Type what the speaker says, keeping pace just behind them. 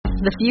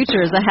The future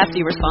is a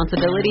hefty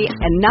responsibility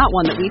and not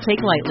one that we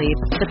take lightly.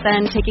 But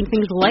then taking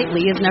things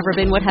lightly has never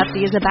been what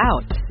Hefty is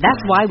about.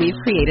 That's why we've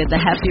created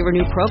the Hefty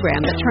Renew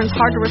program that turns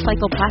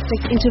hard-to-recycle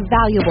plastics into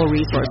valuable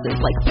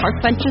resources like park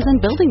benches and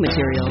building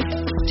materials.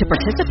 To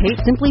participate,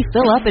 simply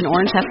fill up an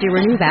orange Hefty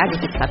Renew bag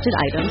with accepted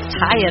items,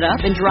 tie it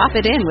up, and drop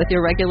it in with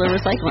your regular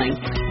recycling.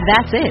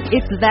 That's it.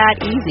 It's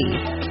that easy.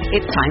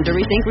 It's time to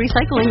rethink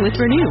recycling with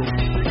Renew.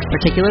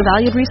 Particular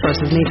valued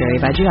resources may vary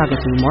by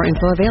geography. More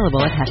info available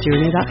at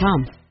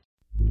heftyrenew.com.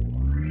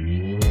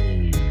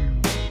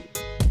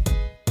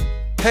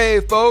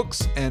 Hey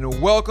folks,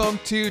 and welcome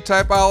to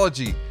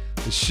Typology,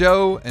 the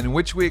show in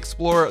which we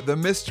explore the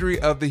mystery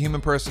of the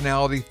human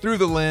personality through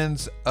the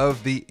lens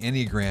of the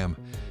Enneagram.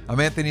 I'm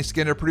Anthony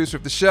Skinner, producer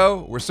of the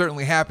show. We're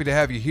certainly happy to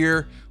have you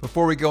here.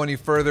 Before we go any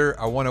further,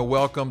 I want to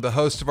welcome the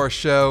host of our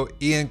show,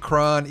 Ian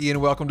Cron. Ian,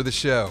 welcome to the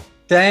show.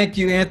 Thank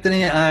you,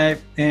 Anthony. I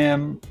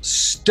am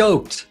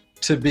stoked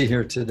to be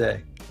here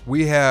today.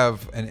 We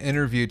have an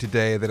interview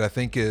today that I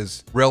think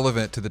is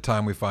relevant to the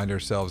time we find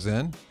ourselves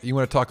in. You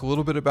want to talk a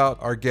little bit about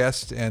our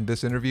guest and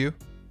this interview?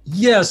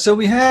 Yeah, so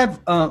we have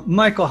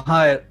Michael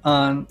Hyatt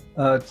on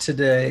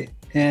today,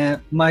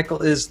 and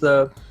Michael is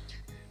the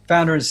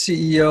founder and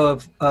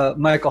CEO of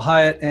Michael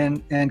Hyatt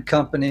and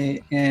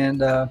Company,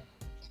 and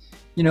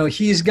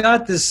he's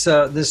got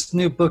this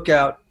new book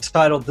out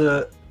titled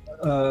The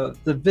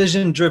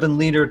Vision-Driven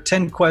Leader: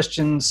 10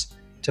 Questions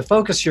to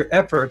Focus Your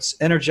Efforts,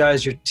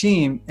 Energize Your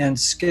Team, and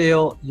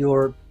Scale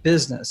Your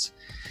Business.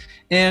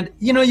 And,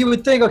 you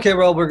would think, okay,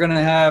 well, we're going to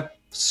have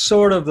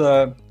sort of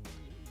a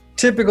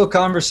typical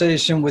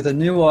conversation with a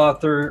new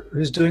author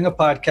who's doing a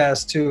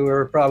podcast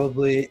tour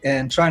probably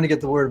and trying to get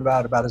the word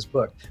about his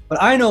book.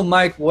 But I know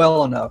Mike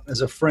well enough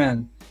as a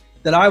friend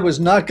that I was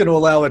not going to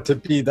allow it to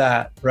be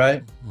that,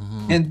 right?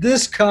 Mm-hmm. And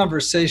this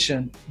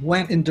conversation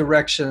went in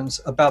directions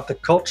about the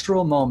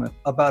cultural moment,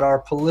 about our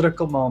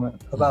political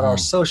moment, about our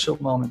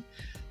social moment,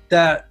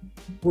 that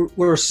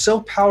were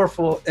so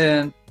powerful.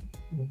 And,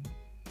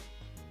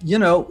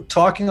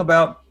 talking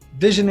about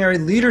visionary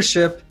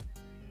leadership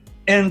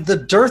and the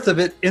dearth of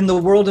it in the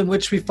world in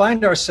which we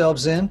find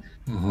ourselves in.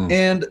 Mm-hmm.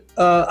 And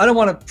I don't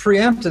want to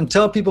preempt and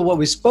tell people what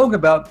we spoke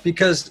about,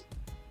 because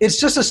it's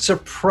just a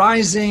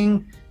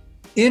surprising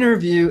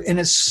interview, and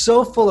it's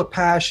so full of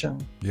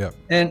passion. Yeah.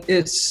 And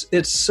it's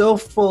so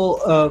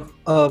full of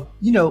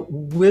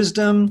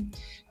wisdom.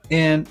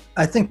 And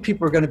I think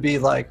people are going to be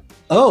like,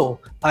 oh,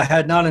 I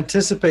had not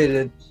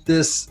anticipated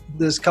this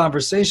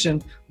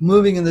conversation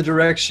moving in the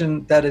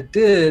direction that it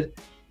did.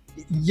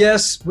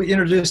 Yes, we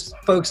introduced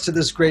folks to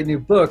this great new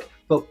book,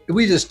 but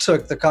we just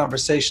took the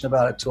conversation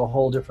about it to a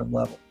whole different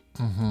level.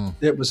 Mm-hmm.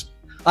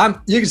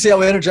 You can see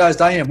how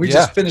energized I am. We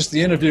just finished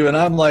the interview, and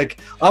I'm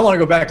like, I want to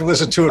go back and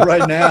listen to it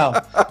right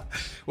now.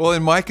 Well,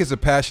 and Mike is a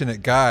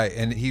passionate guy,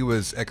 and he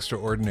was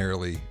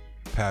extraordinarily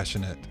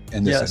passionate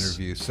in this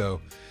interview.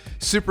 So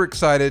super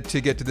excited to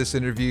get to this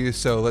interview.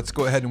 So let's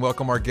go ahead and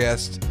welcome our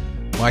guest,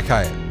 Mike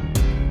Hyatt.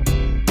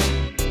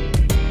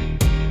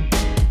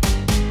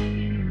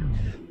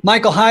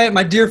 Michael Hyatt,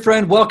 my dear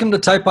friend, welcome to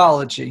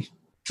Typology.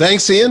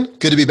 Thanks, Ian.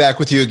 Good to be back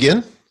with you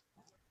again.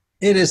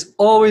 It is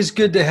always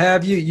good to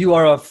have you. You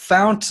are a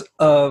fount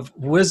of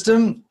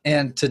wisdom,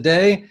 and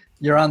today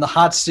you're on the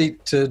hot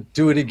seat to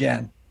do it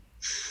again.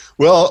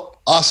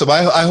 Well, awesome.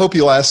 I hope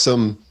you'll ask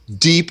some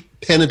deep,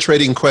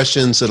 penetrating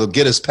questions that'll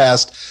get us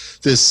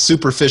past this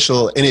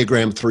superficial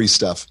Enneagram 3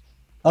 stuff.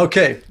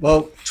 Okay.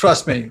 Well,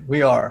 trust me,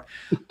 we are.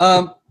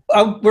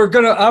 We're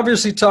going to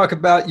obviously talk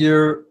about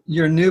your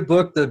new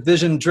book, The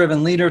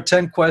Vision-Driven Leader: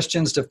 10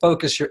 Questions to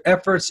Focus Your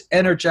Efforts,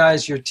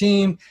 Energize Your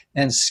Team,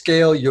 and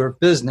Scale Your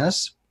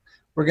Business.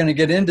 We're going to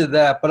get into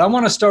that, but I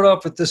want to start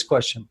off with this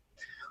question.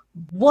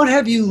 What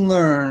have you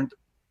learned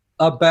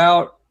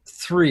about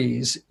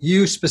threes,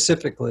 you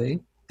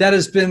specifically, that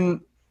has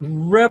been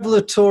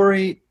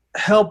revelatory,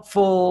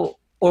 helpful,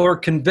 or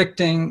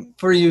convicting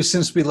for you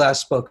since we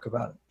last spoke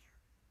about it?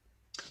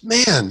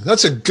 Man,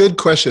 that's a good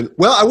question.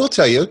 Well, I will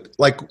tell you,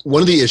 like,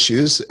 one of the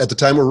issues at the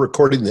time we're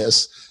recording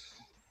this,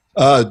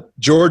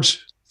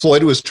 George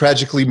Floyd was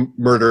tragically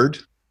murdered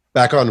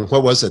back on,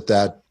 what was it,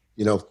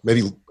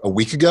 maybe a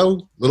week ago,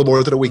 a little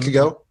more than a week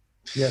ago.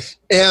 Yes.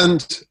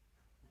 And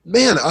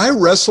man, I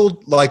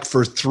wrestled like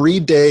for 3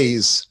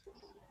 days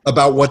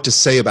about what to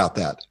say about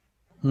that.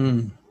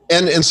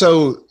 And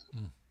so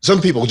some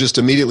people just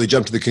immediately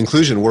jump to the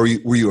conclusion, were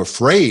you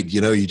afraid?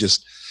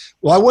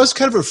 Well, I was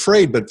kind of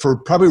afraid, but for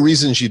probably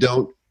reasons you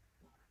don't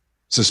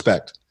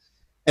suspect.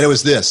 And it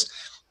was this.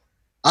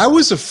 I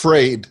was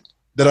afraid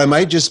that I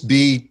might just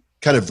be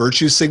kind of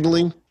virtue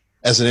signaling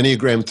as an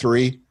Enneagram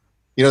 3,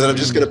 that I'm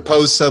just going to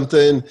post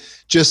something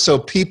just so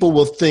people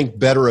will think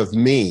better of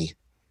me.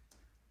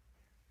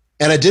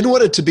 And I didn't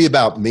want it to be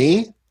about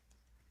me.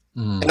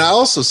 And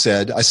I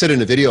said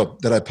in a video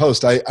that I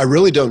post, I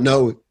really don't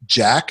know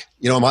Jack.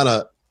 I'm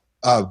on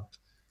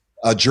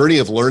a journey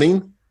of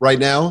learning right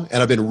now,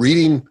 and I've been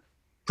reading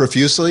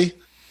profusely,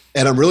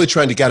 and I'm really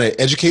trying to kind of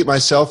educate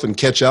myself and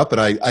catch up. And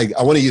I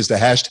want to use the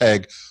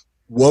hashtag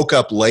woke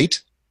up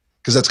late,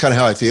 because that's kind of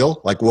how I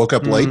feel, like woke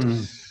up late.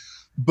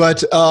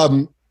 But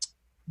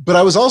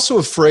I was also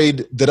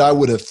afraid that I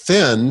would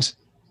offend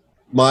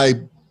my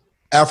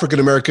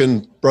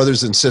African-American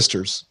brothers and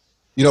sisters,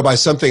 by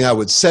something I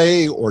would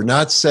say or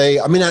not say.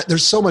 I mean,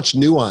 there's so much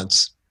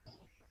nuance.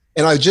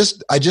 And I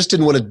just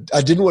didn't want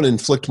to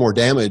inflict more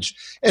damage.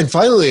 And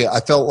finally, I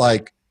felt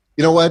like,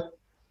 you know what?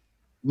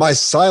 My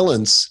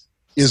silence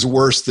is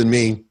worse than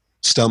me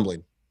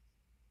stumbling.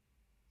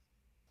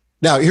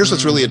 Now, here's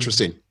what's really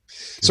interesting.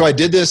 So I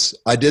did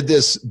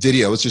this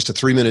video. It's just a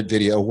 3-minute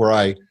video where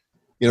I,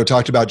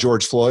 talked about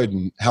George Floyd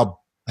and how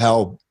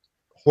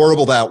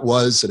horrible that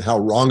was and how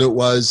wrong it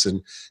was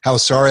and how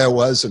sorry I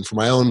was and for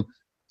my own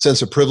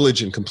sense of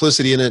privilege and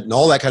complicity in it and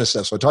all that kind of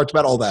stuff. So I talked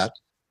about all that.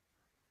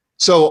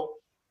 So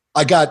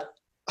I got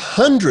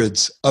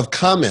hundreds of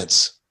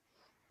comments.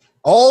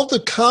 All the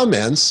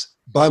comments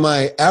by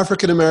my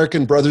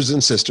African-American brothers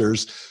and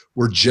sisters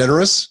were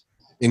generous,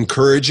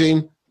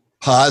 encouraging,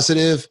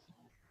 positive.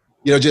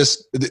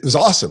 It was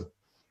awesome.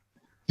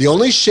 The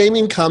only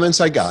shaming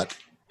comments I got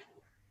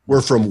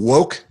were from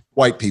woke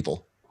white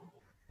people.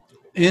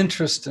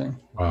 Interesting.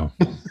 Wow.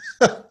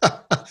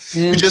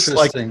 Who just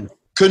like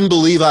couldn't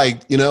believe I,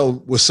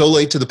 was so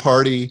late to the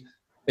party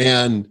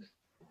and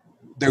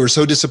they were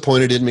so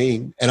disappointed in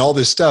me and all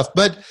this stuff.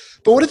 But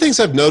one of the things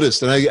I've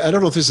noticed, and I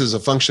don't know if this is a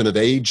function of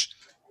age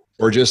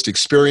or just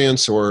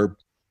experience or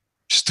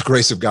just the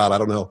grace of God, I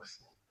don't know.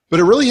 But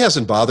it really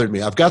hasn't bothered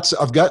me. I've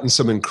gotten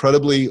some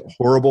incredibly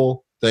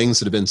horrible things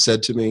that have been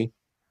said to me,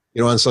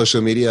 on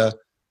social media.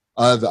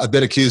 I've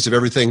been accused of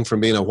everything from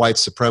being a white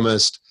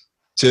supremacist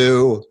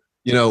to,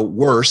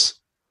 worse.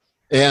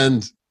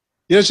 And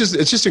it's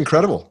just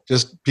incredible.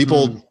 Just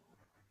people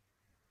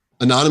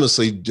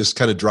anonymously just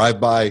kind of drive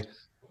by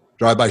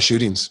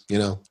shootings,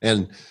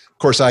 And of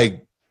course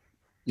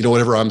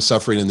whatever I'm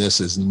suffering in this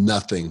is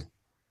nothing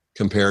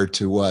compared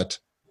to what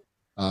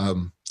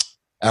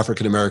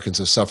African Americans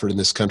have suffered in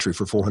this country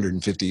for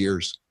 450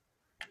 years.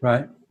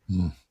 Right.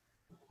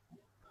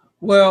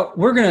 Well,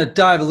 we're going to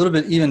dive a little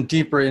bit even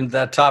deeper into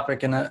that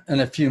topic in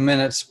a few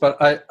minutes, but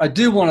I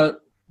do want to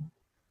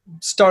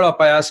start off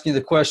by asking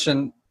the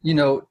question,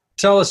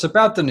 tell us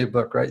about the new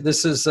book, right?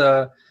 This is,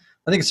 I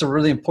think it's a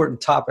really important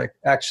topic,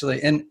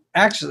 actually. And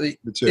actually,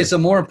 it's a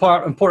more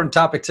important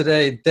topic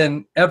today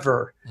than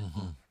ever.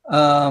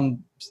 Mm-hmm.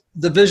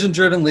 The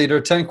Vision-Driven Leader,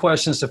 10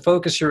 questions to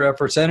focus your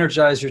efforts,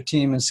 energize your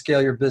team, and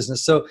scale your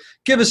business. So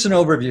give us an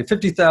overview,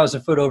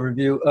 50,000-foot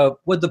overview of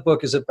what the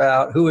book is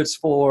about, who it's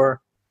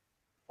for,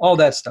 all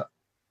that stuff.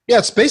 Yeah,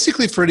 it's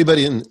basically for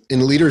anybody in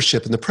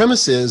leadership. And the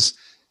premise is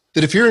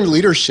that if you're in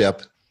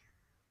leadership,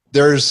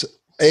 there's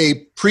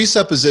a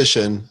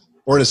presupposition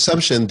or an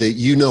assumption that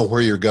you know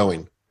where you're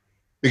going.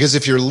 Because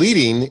if you're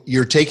leading,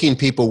 you're taking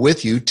people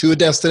with you to a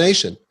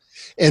destination.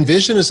 And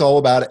vision is all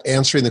about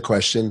answering the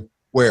question,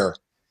 where?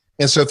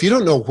 And so if you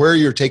don't know where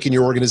you're taking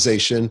your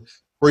organization,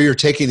 where you're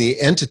taking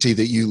the entity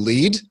that you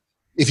lead,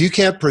 if you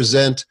can't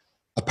present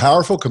a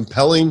powerful,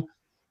 compelling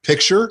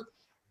picture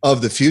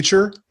of the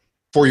future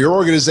for your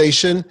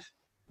organization,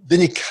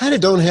 then you kind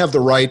of don't have the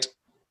right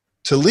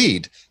to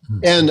lead. Mm-hmm.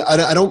 And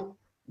I don't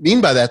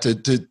mean by that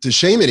to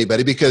shame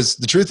anybody, because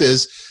the truth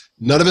is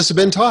none of us have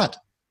been taught.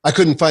 I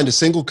couldn't find a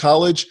single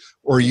college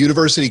or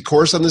university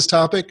course on this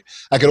topic.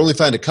 I could only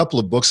find a couple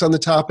of books on the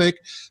topic.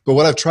 But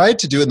what I've tried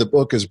to do in the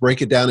book is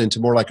break it down into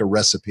more like a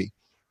recipe.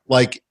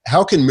 Like,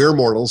 how can mere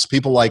mortals,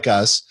 people like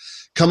us,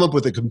 come up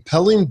with a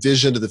compelling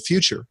vision of the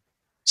future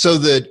so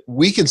that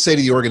we can say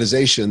to the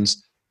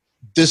organizations,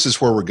 this is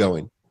where we're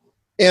going.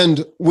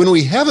 And when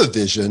we have a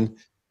vision,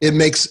 it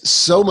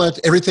makes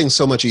everything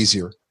so much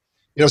easier.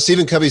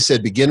 Stephen Covey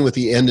said, begin with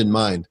the end in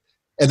mind.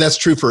 And that's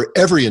true for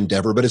every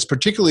endeavor, but it's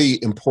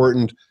particularly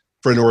important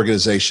for an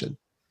organization.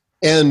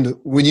 And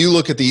when you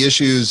look at the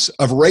issues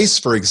of race,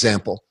 for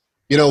example,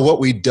 what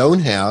we don't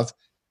have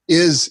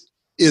is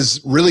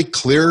really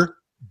clear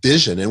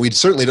vision. And we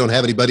certainly don't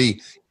have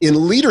anybody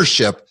in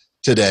leadership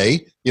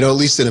today, at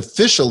least in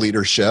official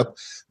leadership,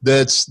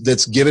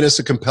 that's giving us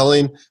a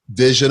compelling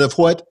vision of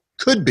what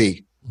could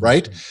be,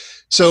 right? Mm-hmm.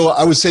 So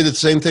I would say that the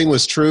same thing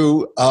was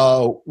true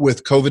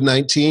with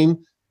COVID-19,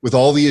 with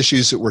all the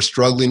issues that we're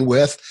struggling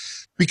with,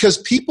 because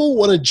people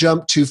want to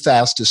jump too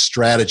fast to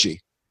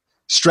strategy.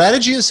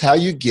 Strategy is how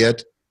you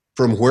get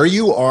from where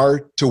you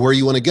are to where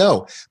you want to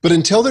go. But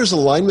until there's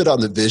alignment on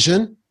the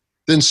vision,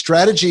 then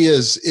strategy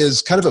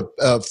is kind of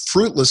a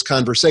fruitless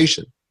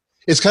conversation.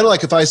 It's kind of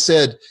like if I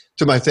said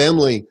to my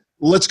family,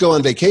 let's go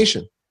on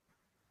vacation.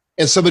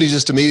 And somebody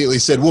just immediately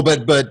said, well,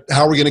 but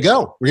how are we going to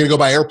go? We're going to go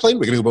by airplane?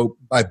 We're going to go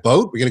by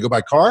boat? We're going to go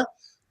by car?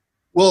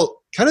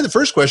 Well, kind of the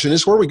first question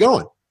is, where are we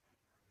going?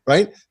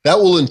 Right? That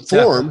will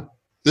inform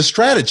the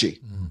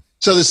strategy. Mm-hmm.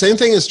 So the same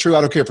thing is true.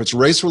 I don't care if it's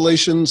race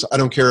relations. I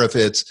don't care if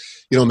it's,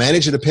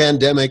 managing a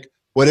pandemic,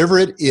 whatever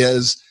it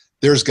is,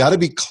 there's got to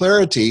be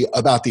clarity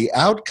about the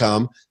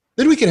outcome.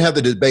 Then we can have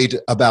the debate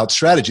about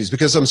strategies,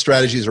 because some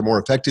strategies are more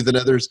effective than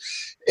others.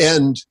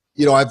 And,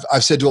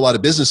 I've said to a lot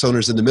of business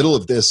owners in the middle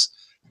of this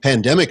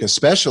pandemic,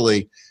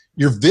 especially,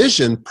 your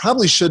vision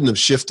probably shouldn't have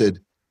shifted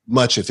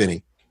much, if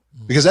any.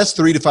 because that's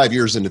 3 to 5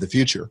 years into the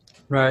future.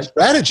 Right.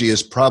 Strategy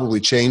has probably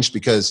changed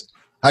because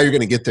how you're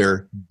going to get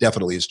there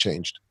definitely has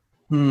changed.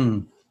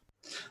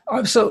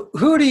 So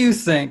who do you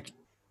think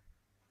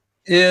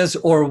is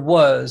or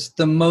was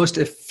the most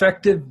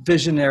effective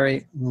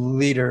visionary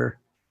leader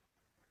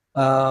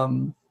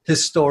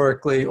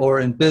historically, or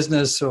in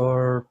business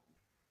or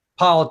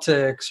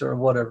politics or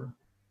whatever?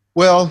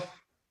 Well,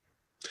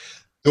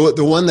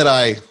 the one that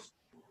I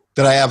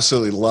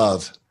absolutely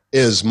love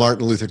is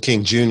Martin Luther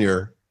King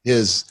Jr.,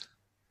 his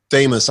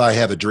famous "I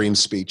Have a Dream"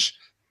 speech.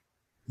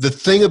 The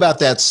thing about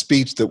that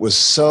speech that was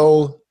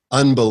so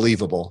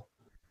unbelievable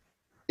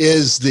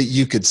is that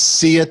you could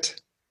see it,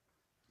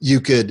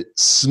 you could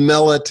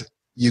smell it,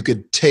 you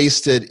could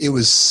taste it. It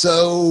was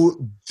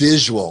so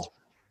visual.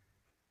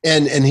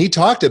 And he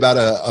talked about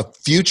a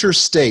future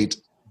state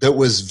that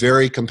was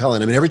very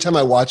compelling. I mean, every time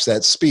I watch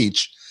that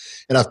speech,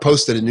 and I've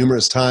posted it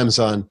numerous times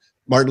on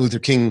Martin Luther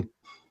King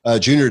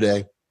Jr.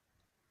 Day,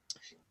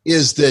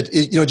 is that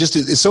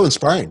it's so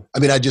inspiring. I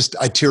mean, I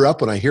tear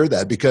up when I hear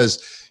that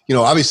because,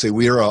 obviously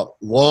we are a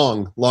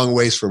long, long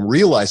ways from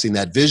realizing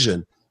that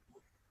vision,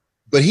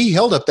 but he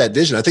held up that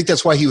vision. I think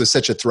that's why he was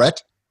such a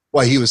threat,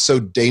 why he was so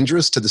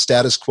dangerous to the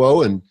status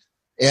quo and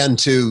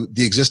to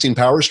the existing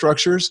power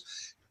structures,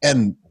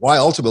 and why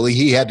ultimately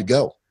he had to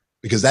go,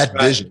 because that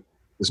vision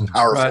was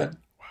powerful. Right.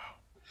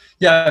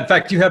 Yeah. In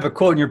fact, you have a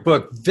quote in your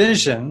book,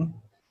 vision,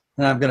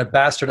 and I'm going to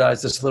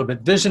bastardize this a little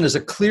bit. Vision is a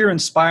clear,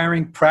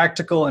 inspiring,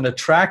 practical, and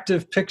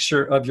attractive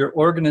picture of your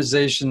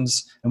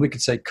organization's, and we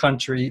could say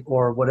country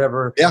or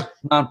whatever,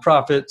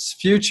 nonprofit's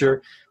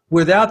future.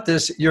 Without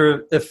this,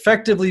 you're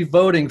effectively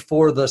voting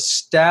for the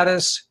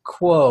status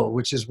quo,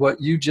 which is what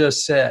you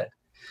just said.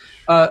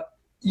 I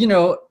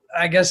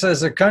guess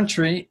as a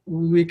country,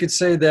 we could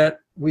say that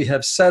we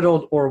have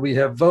settled, or we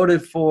have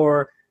voted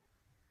for,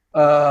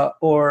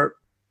 or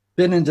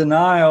been in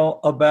denial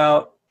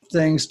about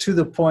things to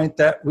the point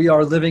that we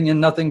are living in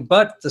nothing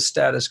but the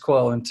status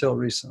quo until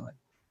recently.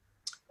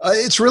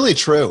 It's really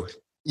true.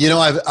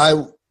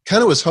 I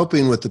kind of was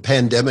hoping with the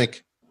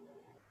pandemic,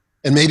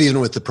 and maybe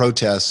even with the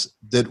protests,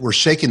 that we're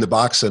shaking the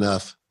box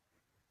enough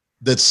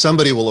that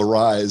somebody will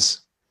arise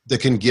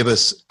that can give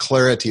us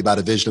clarity about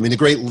a vision. I mean, the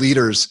great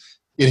leaders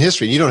in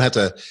history, you don't have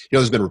to,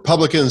 there's been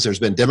Republicans, there's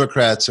been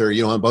Democrats, or,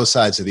 on both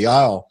sides of the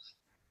aisle,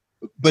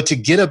 but to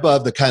get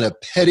above the kind of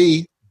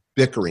petty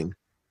bickering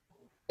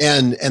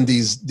and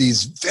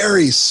these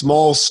very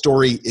small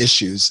story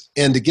issues,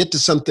 and to get to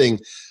something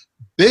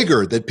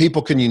bigger that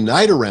people can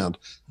unite around.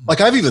 Like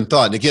I've even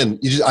thought, and again,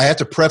 I have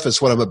to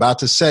preface what I'm about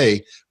to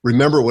say.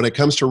 Remember, when it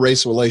comes to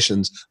race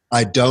relations,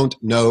 I don't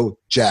know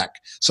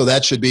jack. So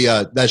that should be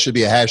a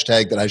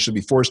hashtag that I should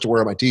be forced to wear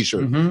on my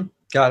T-shirt. Mm-hmm.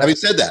 Got it.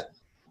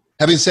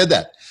 Having said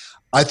that,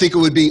 I think it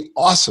would be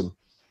awesome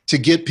to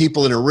get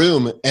people in a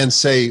room and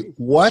say,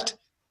 what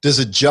does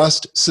a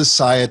just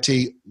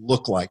society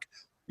look like?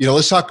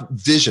 Let's talk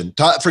vision.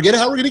 Forget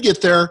how we're going to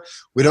get there.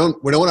 We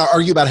don't want to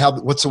argue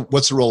about what's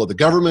the role of the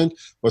government,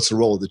 what's the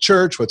role of the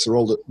church, what's the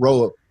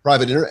role of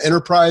private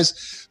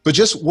enterprise, but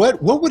just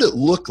what would it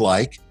look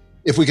like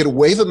if we could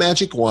wave a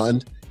magic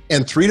wand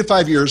and 3 to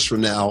 5 years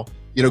from now,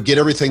 get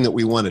everything that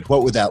we wanted?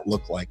 What would that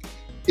look like?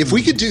 If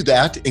we could do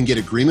that and get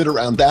agreement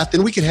around that,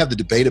 then we could have the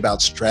debate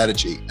about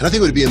strategy. And I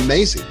think it would be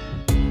amazing.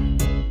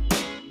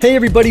 Hey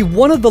everybody,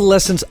 one of the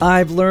lessons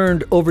I've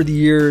learned over the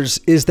years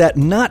is that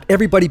not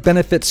everybody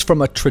benefits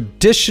from a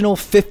traditional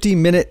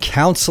 50-minute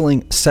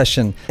counseling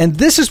session. And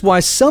this is why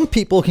some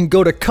people can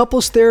go to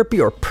couples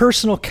therapy or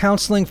personal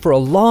counseling for a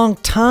long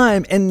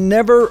time and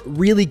never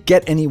really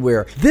get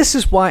anywhere. This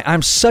is why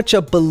I'm such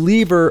a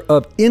believer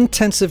of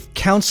intensive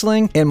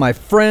counseling and my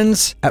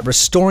friends at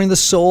Restoring the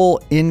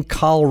Soul in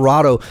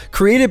Colorado,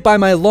 created by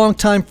my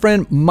longtime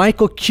friend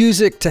Michael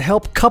Cusick to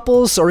help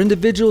couples or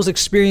individuals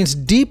experience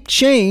deep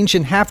change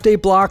in half-day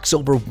blocks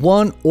over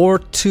 1 or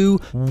 2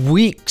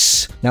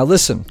 weeks. Now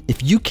listen,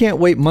 if you can't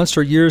wait months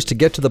or years to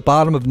get to the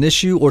bottom of an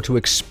issue or to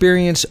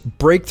experience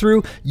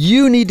breakthrough,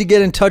 you need to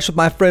get in touch with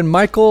my friend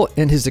Michael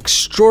and his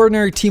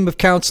extraordinary team of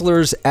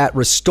counselors at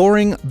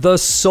Restoring the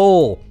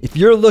Soul. If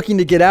you're looking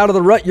to get out of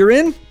the rut you're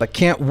in, but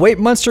can't wait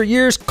months or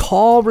years,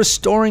 call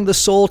Restoring the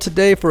Soul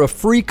today for a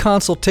free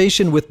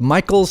consultation with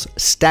Michael's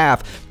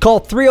staff.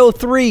 Call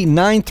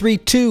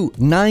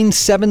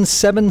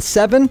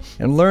 303-932-9777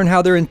 and learn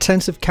how their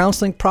intensive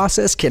counseling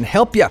process can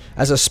help you.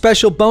 As a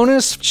special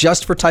bonus,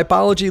 just for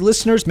Typology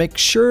listeners, make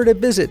sure to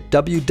visit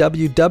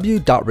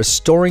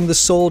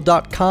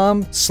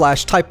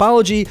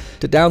www.restoringthesoul.com/typology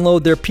to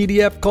download their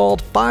PDF called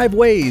 5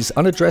 Ways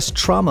Unaddressed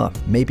Trauma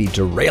May Be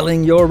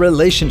Derailing Your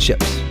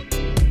Relationships.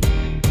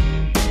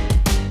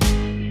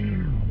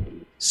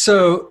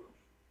 So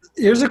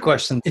here's a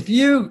question. If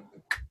you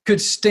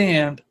had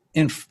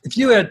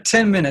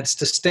 10 minutes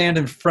to stand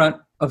in front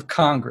of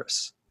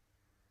Congress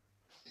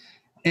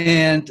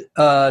and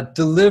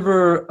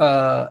deliver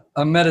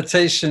a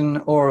meditation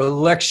or a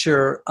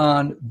lecture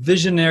on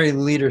visionary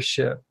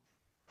leadership,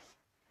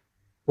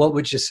 what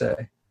would you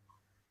say?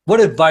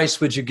 What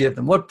advice would you give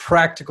them? What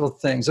practical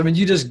things? I mean,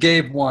 you just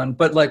gave one,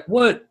 but like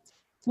what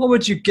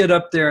would you get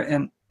up there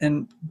and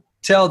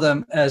tell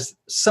them as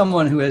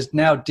someone who has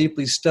now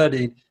deeply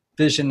studied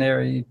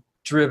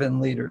visionary-driven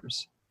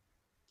leaders?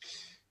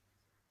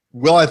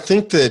 Well, I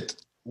think that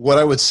what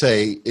I would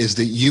say is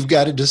that you've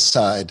got to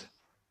decide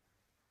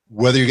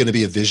whether you're going to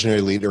be a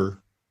visionary leader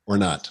or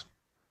not.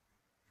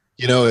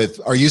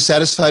 Are you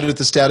satisfied with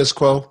the status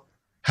quo?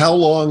 How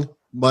long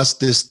must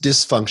this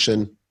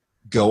dysfunction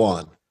go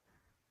on?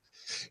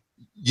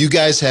 You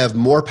guys have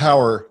more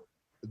power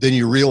than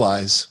you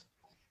realize,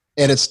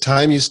 and it's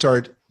time you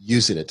start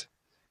using it.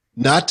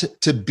 Not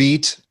to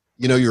beat,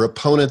 your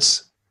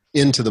opponents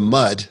into the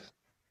mud,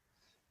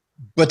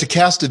 but to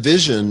cast a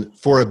vision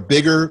for a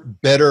bigger,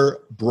 better,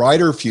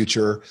 brighter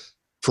future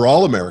for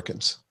all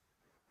Americans.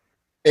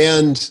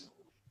 And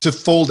to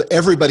fold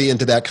everybody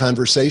into that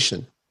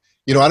conversation.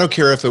 I don't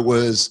care if it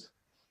was,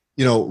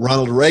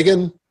 Ronald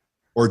Reagan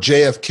or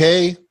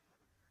JFK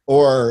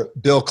or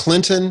Bill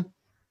Clinton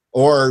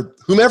or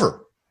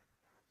whomever.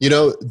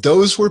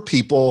 Those were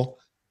people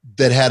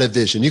that had a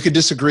vision. You could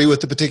disagree with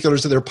the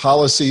particulars of their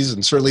policies,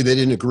 and certainly they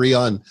didn't agree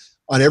on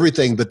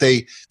everything, but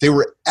they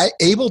were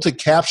able to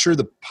capture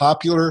the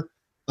popular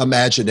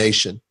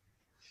imagination.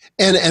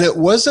 And it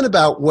wasn't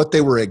about what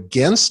they were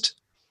against,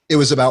 it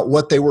was about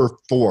what they were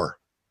for.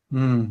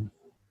 And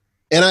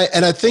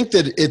I think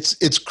that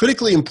it's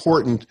critically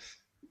important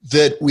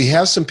that we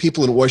have some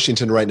people in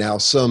Washington right now,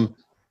 some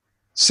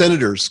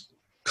senators,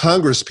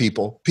 Congress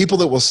people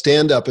that will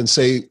stand up and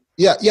say,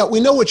 yeah, we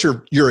know what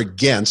you're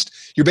against.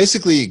 You're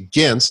basically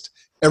against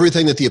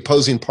everything that the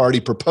opposing party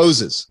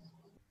proposes.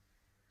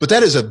 But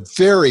that is a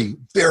very,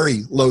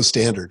 very low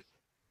standard.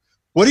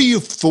 What are you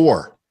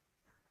for?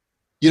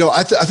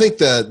 I think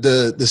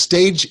the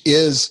stage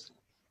is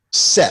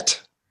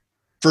set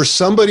for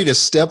somebody to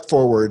step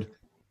forward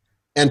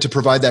and to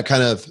provide that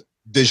kind of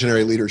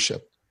visionary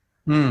leadership.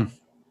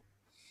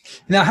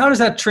 Now, how does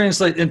that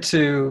translate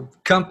into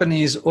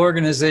companies,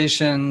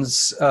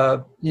 organizations,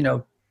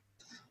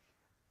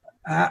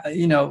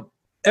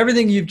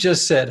 everything you've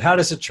just said? How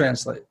does it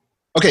translate?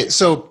 Okay,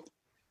 so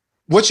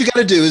what you got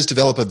to do is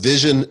develop a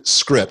vision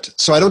script.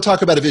 So I don't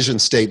talk about a vision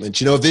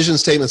statement. A vision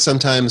statement,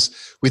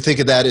 sometimes we think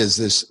of that as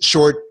this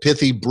short,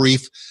 pithy,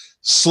 brief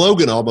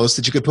slogan almost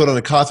that you could put on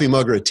a coffee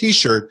mug or a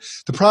t-shirt.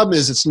 The problem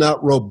is it's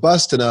not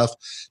robust enough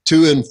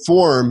to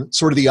inform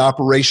sort of the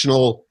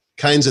operational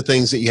kinds of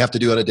things that you have to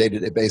do on a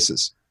day-to-day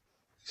basis.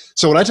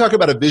 So when I talk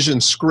about a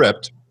vision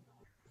script,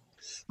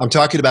 I'm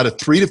talking about a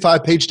 3 to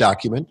 5 page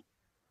document.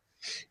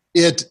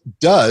 It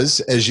does,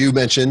 as you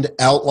mentioned,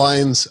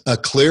 outlines a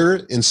clear,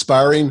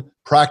 inspiring,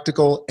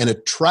 practical, and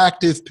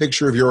attractive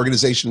picture of your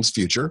organization's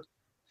future.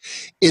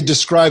 It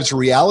describes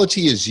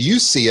reality as you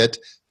see it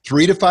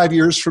 3 to 5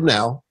 years from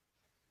now,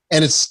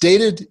 and it's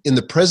stated in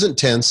the present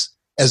tense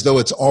as though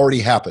it's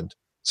already happened.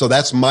 So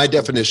that's my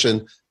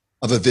definition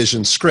of a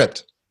vision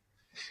script.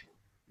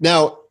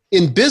 Now,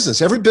 in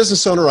business, every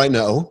business owner I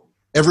know,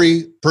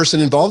 every person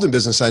involved in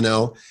business I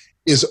know,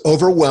 is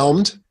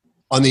overwhelmed,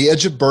 on the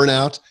edge of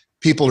burnout.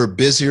 People are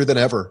busier than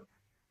ever.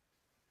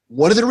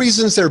 One of the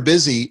reasons they're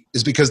busy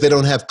is because they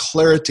don't have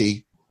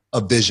clarity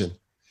of vision.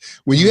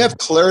 When you have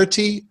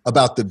clarity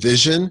about the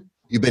vision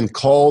you've been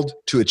called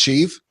to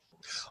achieve,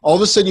 all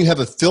of a sudden you have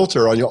a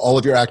filter on all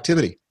of your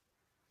activity.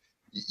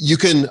 You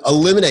can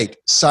eliminate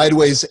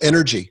sideways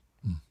energy,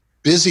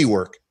 busy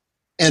work,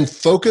 and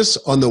focus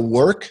on the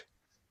work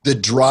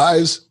that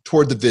drives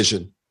toward the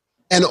vision,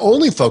 and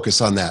only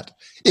focus on that.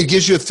 It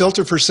gives you a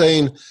filter for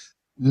saying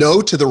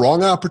no to the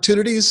wrong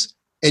opportunities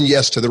and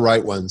yes to the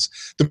right ones.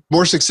 The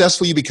more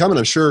successful you become, and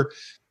I'm sure,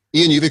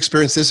 Ian, you've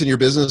experienced this in your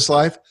business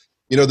life,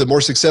 the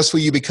more successful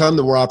you become,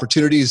 the more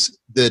opportunities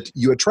that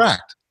you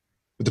attract.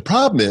 But the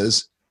problem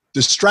is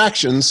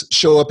distractions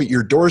show up at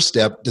your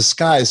doorstep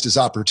disguised as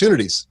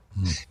opportunities.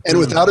 And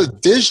without a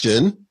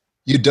vision,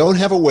 you don't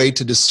have a way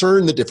to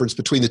discern the difference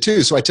between the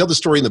two. So I tell the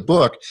story in the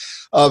book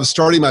of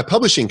starting my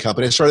publishing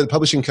company. I started the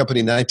publishing company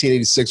in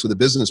 1986 with a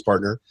business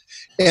partner,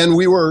 and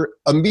we were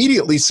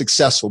immediately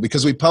successful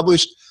because we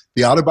published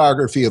the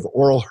autobiography of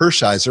Oral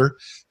Hershiser,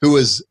 who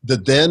was the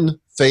then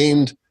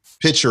famed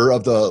pitcher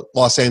of the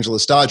Los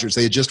Angeles Dodgers.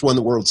 They had just won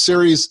the World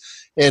Series,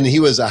 and he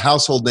was a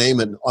household name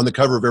and on the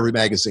cover of every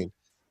magazine.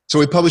 So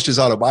we published his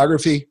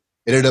autobiography.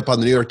 It ended up on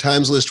the New York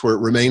Times list, where it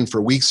remained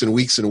for weeks and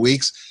weeks and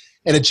weeks.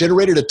 And it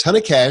generated a ton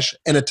of cash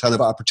and a ton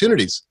of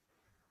opportunities.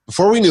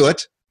 Before we knew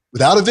it,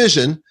 without a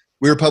vision,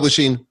 we were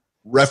publishing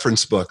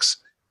reference books,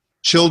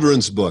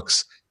 children's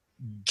books,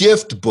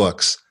 gift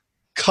books,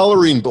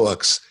 coloring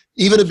books,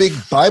 even a big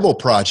Bible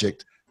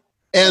project.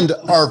 And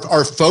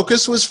our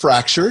focus was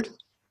fractured.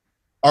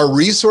 Our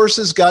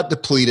resources got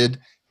depleted.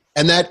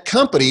 And that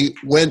company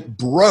went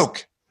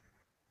broke.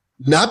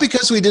 Not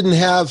because we didn't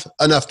have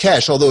enough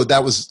cash, although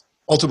that was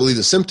ultimately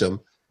the symptom,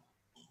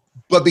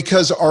 but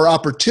because our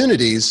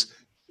opportunities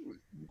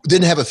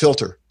didn't have a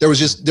filter. There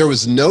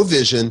was no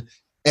vision,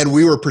 and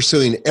we were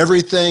pursuing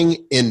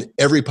everything in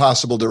every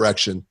possible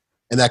direction,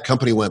 and that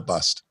company went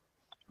bust.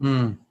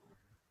 I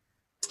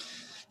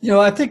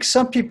think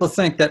some people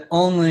think that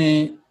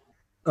only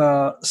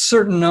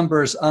certain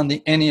numbers on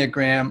the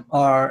Enneagram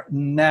are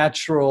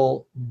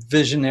natural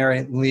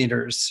visionary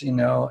leaders,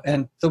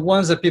 and the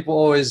ones that people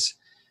always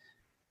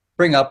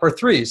bring up are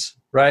threes,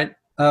 right?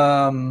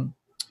 And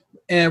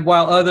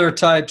while other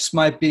types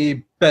might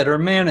be better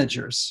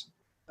managers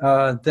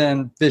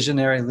than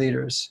visionary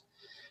leaders.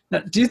 Now,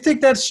 do you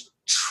think that's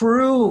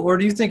true, or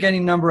do you think any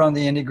number on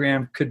the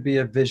Enneagram could be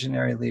a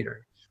visionary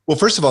leader? Well,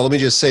 first of all, let me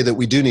just say that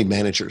we do need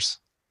managers.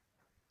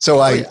 So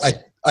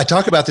I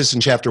talk about this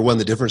in chapter 1,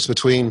 the difference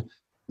between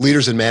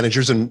leaders and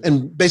managers,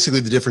 and basically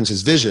the difference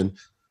is vision,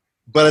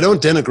 but I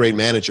don't denigrate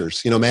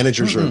managers.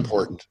 Managers are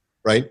important,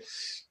 right?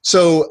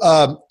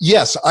 So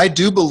yes, I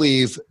do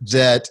believe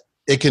that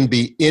it can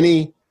be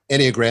any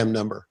Enneagram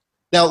number.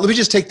 Now, let me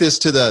just take this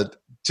to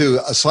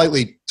a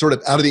slightly sort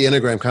of out of the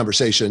Enneagram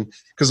conversation,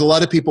 because a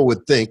lot of people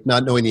would think,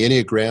 not knowing the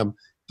Enneagram,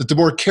 that the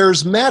more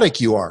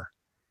charismatic you are,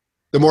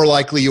 the more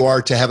likely you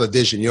are to have a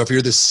vision. If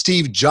you're the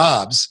Steve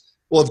Jobs,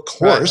 well, of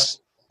course.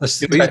 Right.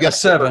 A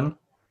 7.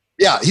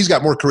 Yeah, he's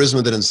got more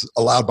charisma than is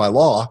allowed by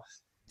law.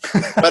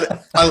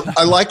 But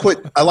I like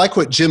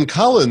what Jim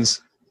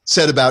Collins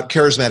said about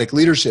charismatic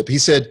leadership. He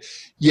said,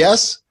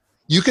 yes,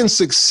 you can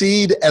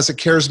succeed as a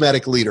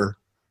charismatic leader,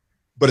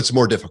 but it's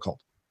more difficult.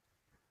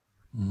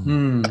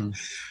 And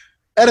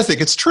I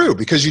think it's true,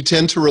 because you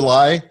tend to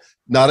rely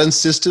not on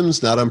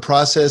systems, not on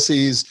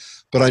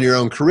processes, but on your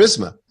own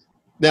charisma.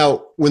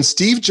 Now, when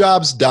Steve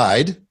Jobs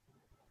died,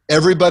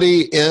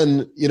 everybody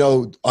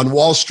on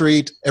Wall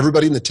Street,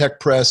 everybody in the tech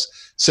press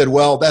said,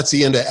 well, that's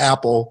the end of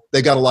Apple.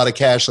 They got a lot of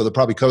cash, so they'll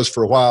probably coast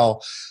for a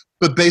while.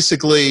 But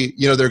basically,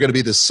 they're going to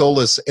be this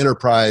soulless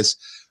enterprise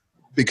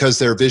because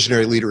their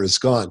visionary leader is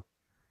gone.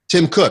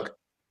 Tim Cook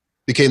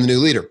became the new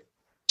leader.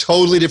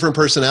 Totally different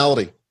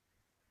personality.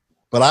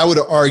 But I would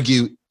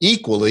argue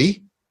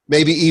equally,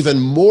 maybe even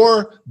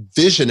more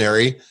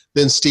visionary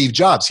than Steve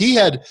Jobs. He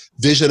had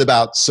vision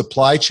about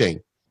supply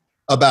chain,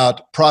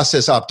 about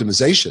process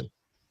optimization.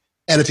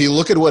 And if you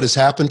look at what has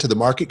happened to the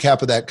market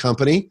cap of that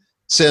company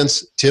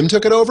since Tim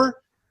took it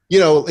over,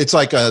 it's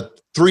like a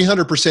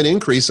 300%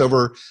 increase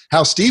over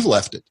how Steve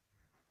left it.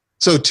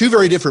 So two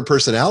very different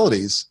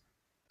personalities.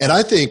 And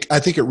I think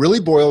it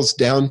really boils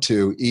down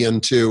to,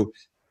 Ian,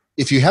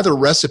 if you have a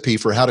recipe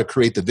for how to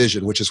create the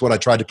vision, which is what I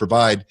tried to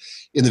provide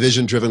in the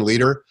Vision-Driven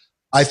Leader,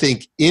 I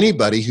think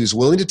anybody who's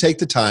willing to take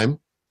the time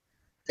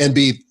and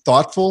be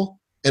thoughtful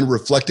and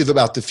reflective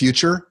about the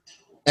future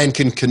and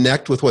can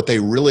connect with what they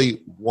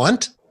really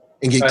want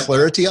and get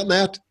clarity on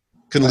that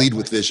can lead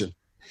with vision.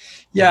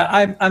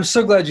 Yeah, I'm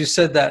so glad you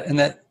said that, and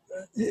that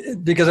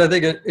because I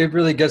think it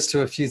really gets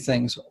to a few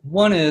things.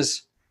 One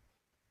is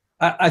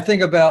I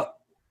think about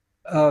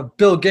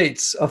Bill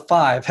Gates, a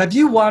 5. Have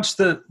you watched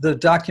the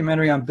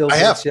documentary on Bill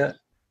Gates yet?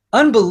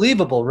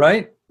 Unbelievable,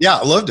 right? Yeah,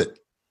 I loved it.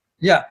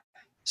 Yeah.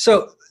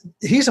 So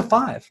he's a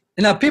 5.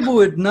 And now people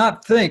would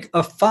not think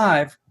a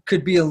 5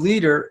 could be a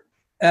leader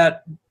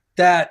at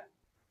that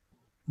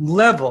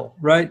level,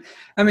 right?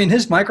 I mean,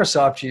 his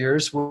Microsoft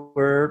years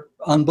were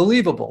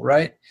unbelievable,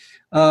 right?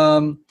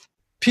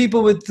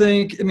 People would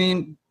think,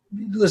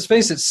 let's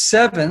face it,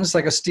 7s,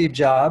 like a Steve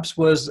Jobs,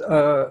 was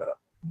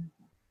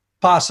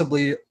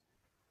possibly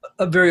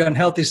a very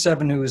unhealthy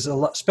 7 who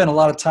spent a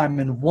lot of time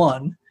in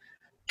 1,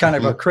 kind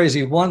of a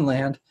crazy 1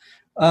 land.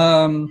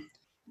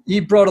 He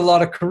brought a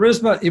lot of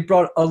charisma. He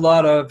brought a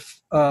lot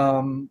of,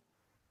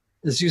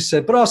 as you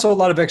said, but also a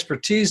lot of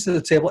expertise to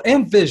the table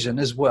and vision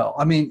as well.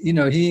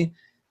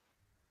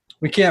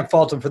 We can't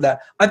fault him for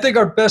that. I think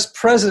our best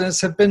presidents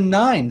have been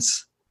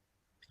 9s.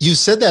 You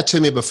said that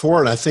to me before,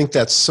 and I think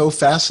that's so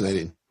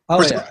fascinating.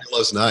 Oh, yeah.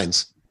 Those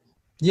 9s.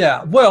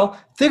 Yeah. Well,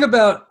 think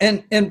about,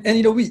 and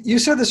you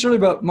said this earlier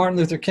about Martin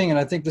Luther King, and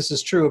I think this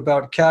is true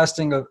about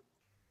casting of,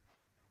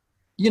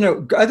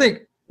 I think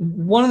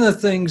one of the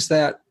things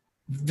that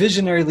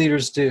visionary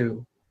leaders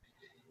do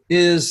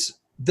is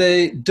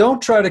they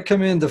don't try to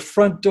come in the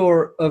front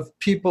door of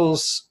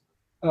people's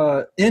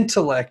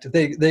intellect.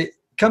 They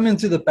come in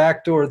through the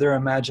back door of their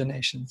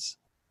imaginations.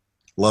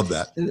 Love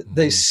that.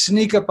 They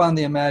sneak up on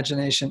the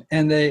imagination,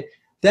 and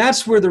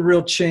that's where the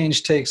real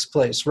change takes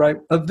place, right?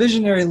 A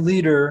visionary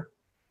leader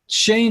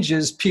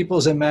changes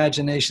people's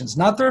imaginations,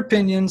 not their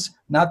opinions,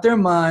 not their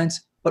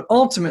minds, but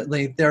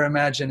ultimately their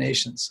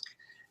imaginations.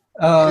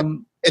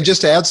 And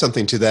just to add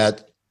something to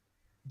that,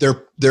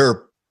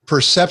 their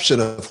perception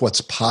of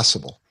what's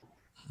possible.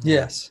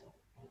 Yes.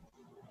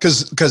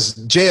 Because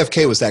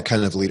JFK was that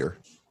kind of leader.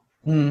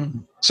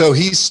 So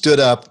he stood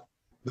up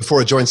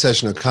before a joint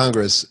session of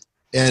Congress,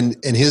 and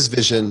his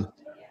vision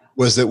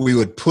was that we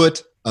would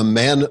put a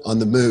man on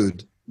the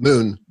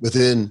moon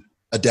within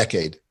a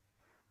decade.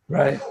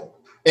 Right.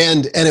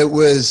 And it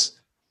was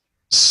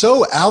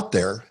so out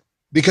there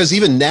because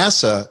even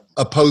NASA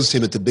opposed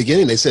him at the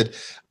beginning. They said,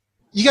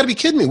 "You got to be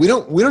kidding me. We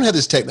don't have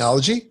this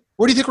technology.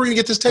 Where do you think we're going to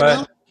get this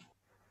technology?"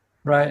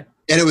 Right.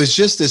 And it was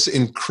just this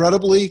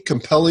incredibly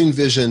compelling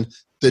vision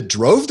that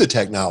drove the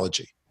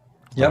technology.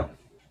 Yep.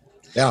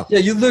 Yeah. Yeah.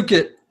 You look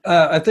at,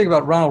 I think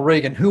about Ronald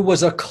Reagan, who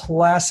was a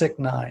classic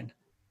 9.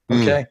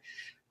 Okay.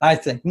 I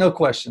think, no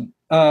question.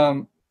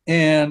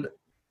 And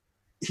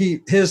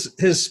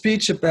his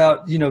speech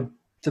about,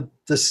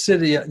 the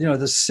city,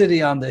 the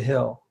city on the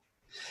hill.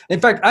 In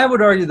fact, I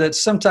would argue that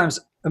sometimes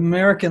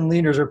American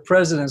leaders or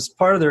presidents,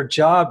 part of their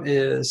job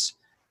is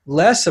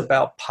less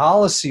about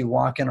policy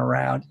walking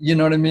around. You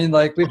know what I mean?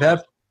 Like we've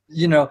had,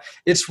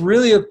 it's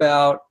really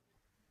about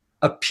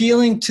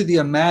appealing to the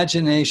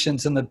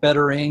imaginations and the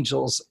better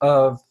angels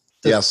of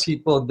the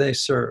people they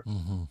serve.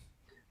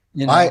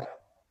 Mm-hmm.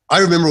 I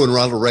remember when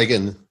Ronald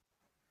Reagan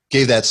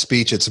gave that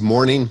speech, "It's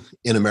morning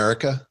in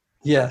America."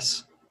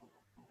 Yes.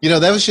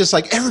 That was just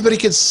like, everybody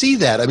could see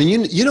that. I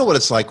mean, you know what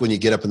it's like when you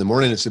get up in the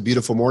morning, it's a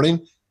beautiful morning,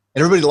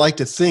 and everybody like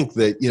to think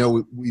that,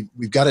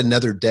 we've got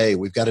another day,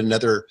 we've got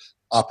another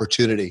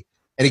opportunity.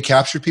 And he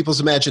captured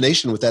people's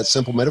imagination with that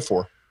simple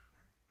metaphor.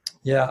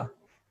 Yeah.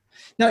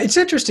 Now it's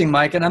interesting,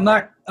 Mike, and I'm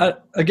not,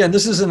 again,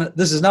 this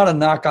is not a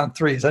knock on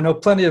threes. I know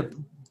plenty of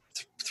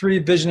three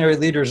visionary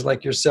leaders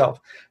like yourself,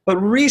 but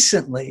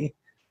recently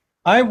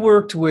I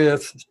worked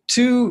with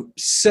 2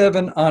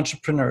 7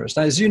 entrepreneurs.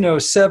 Now, as you know,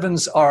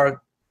 sevens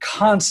are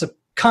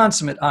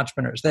consummate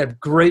entrepreneurs. They have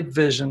great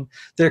vision.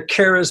 They're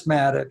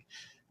charismatic.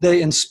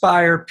 They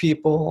inspire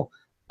people.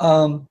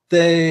 They're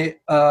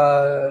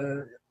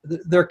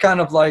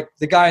kind of like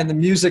the guy in The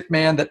Music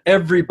Man that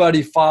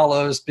everybody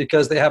follows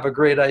because they have a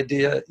great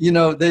idea.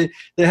 They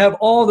have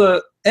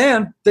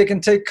and they can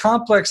take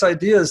complex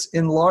ideas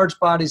in large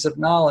bodies of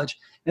knowledge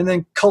and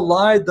then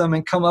collide them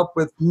and come up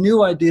with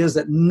new ideas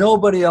that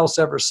nobody else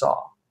ever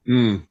saw.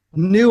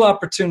 New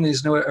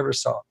opportunities no one ever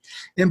saw.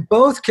 In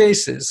both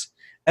cases,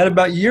 at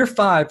about year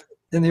 5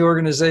 in the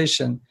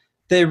organization,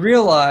 they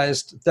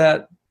realized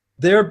that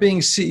their being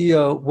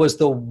CEO was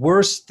the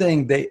worst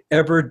thing they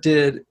ever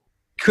could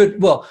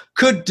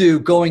do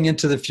going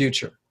into the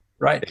future,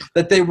 right?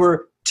 That they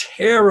were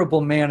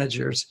terrible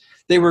managers.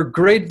 They were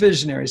great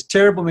visionaries,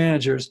 terrible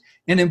managers.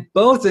 And in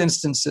both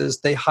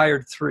instances, they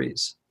hired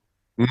threes.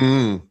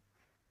 Mm-hmm.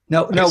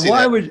 Now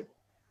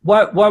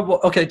why,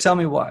 okay, tell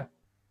me why.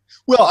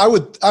 Well,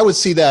 I would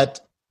see that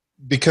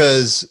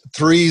because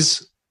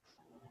threes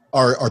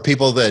are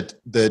people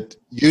that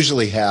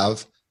usually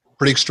have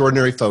pretty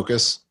extraordinary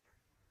focus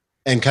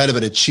and kind of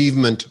an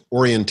achievement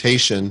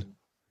orientation.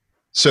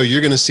 So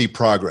you're going to see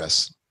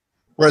progress.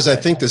 Whereas I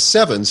think the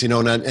sevens, and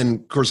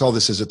of course all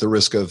this is at the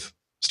risk of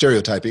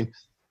stereotyping,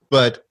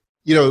 but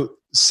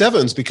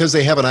sevens, because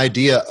they have an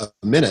idea a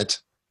minute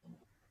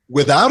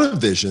without a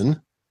vision,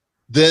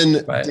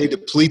 then they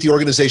deplete the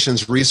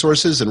organization's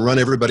resources and run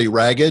everybody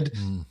ragged.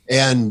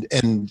 And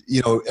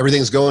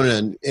everything's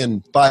going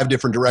in 5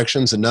 different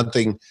directions and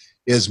nothing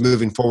is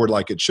moving forward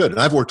like it should. And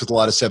I've worked with a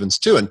lot of sevens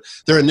too, and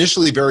they're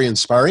initially very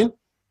inspiring.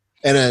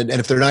 And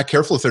if they're not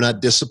careful, if they're not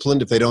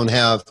disciplined, if they don't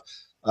have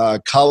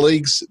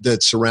colleagues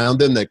that surround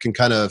them that can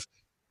kind of,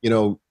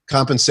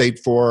 compensate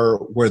for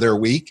where they're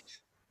weak,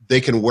 they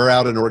can wear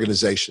out an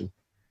organization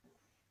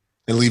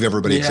and leave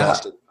everybody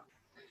exhausted.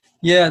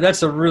 Yeah,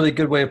 that's a really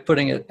good way of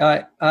putting it.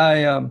 I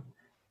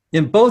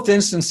in both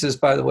instances,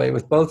 by the way,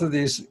 with both of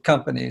these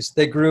companies,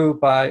 they grew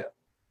by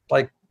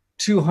like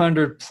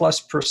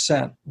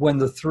 200+% when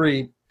the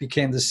 3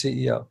 became the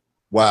CEO.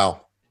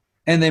 Wow.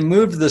 And they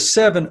moved the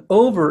 7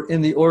 over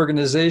in the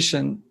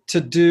organization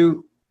to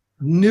do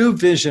new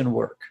vision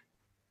work.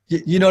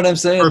 You know what I'm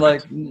saying?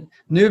 Perfect. Like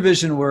new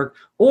vision work,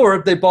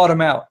 or they bought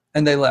them out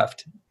and they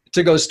left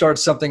to go start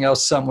something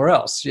else somewhere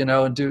else,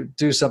 and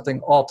do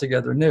something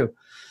altogether new.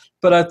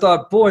 But I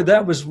thought, boy,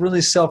 that was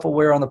really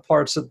self-aware on the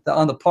part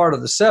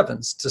of the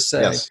sevens to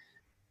say,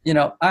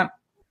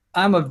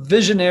 I'm a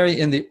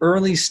visionary in the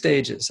early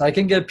stages. I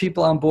can get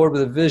people on board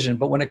with a vision,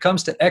 but when it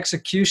comes to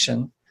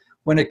execution,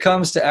 when it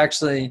comes to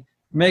actually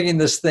making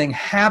this thing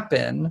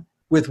happen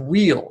with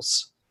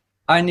wheels,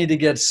 I need to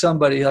get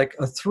somebody like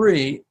a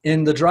 3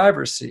 in the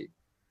driver's seat.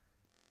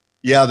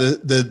 Yeah,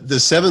 the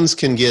sevens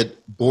can get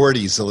bored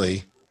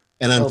easily.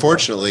 And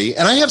unfortunately,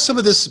 and I have some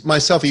of this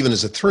myself, even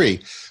as a 3,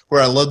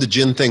 where I love to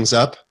gin things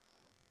up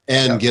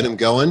and get them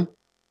going.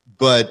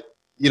 But,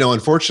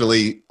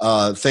 unfortunately,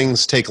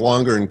 things take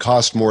longer and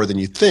cost more than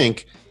you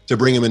think to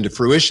bring them into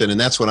fruition. And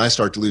that's when I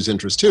start to lose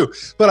interest too.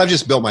 But I've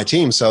just built my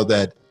team so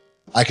that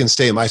I can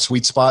stay in my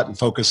sweet spot and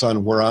focus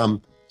on where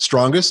I'm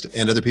strongest,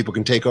 and other people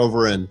can take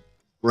over and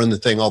run the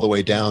thing all the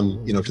way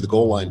down, to the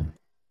goal line.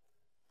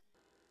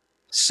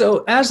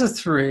 So as a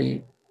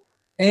 3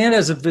 and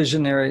as a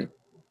visionary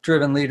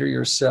driven leader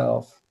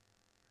yourself,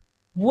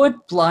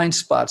 what blind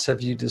spots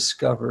have you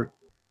discovered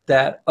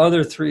that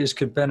other 3s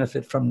could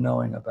benefit from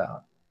knowing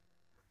about?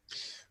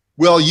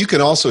 Well, you can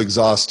also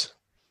exhaust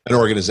an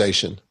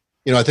organization.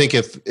 I think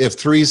if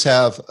 3s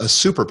have a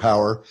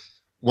superpower,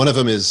 one of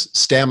them is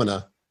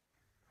stamina,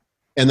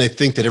 and they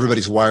think that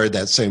everybody's wired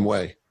that same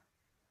way.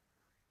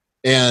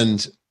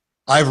 And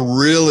I've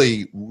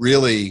really,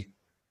 really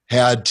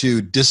had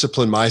to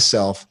discipline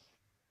myself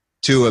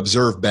to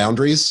observe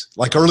boundaries.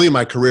 Like early in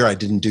my career, I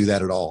didn't do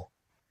that at all.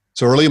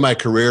 So early in my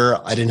career,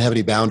 I didn't have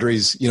any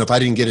boundaries. If I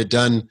didn't get it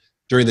done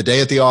during the day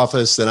at the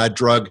office, then I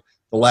drug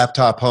the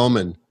laptop home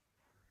and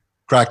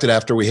cracked it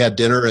after we had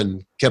dinner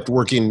and kept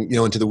working,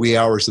 into the wee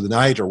hours of the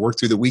night, or worked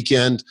through the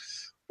weekend.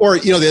 Or,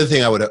 the other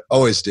thing I would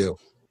always do,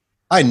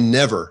 I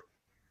never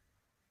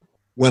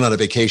went on a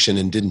vacation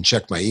and didn't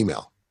check my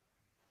email.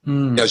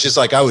 It was just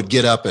like I would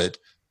get up at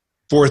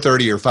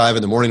 4:30 or 5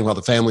 in the morning while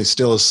the family's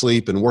still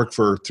asleep and work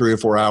for 3 or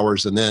 4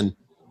 hours and then,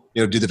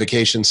 do the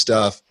vacation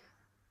stuff.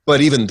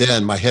 But even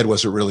then, my head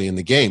wasn't really in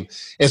the game.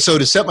 And so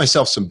to set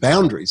myself some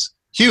boundaries,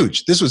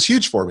 huge. This was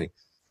huge for me.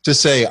 To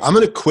say, I'm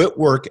going to quit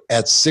work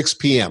at 6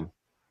 p.m.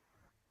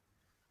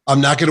 I'm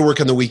not going to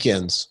work on the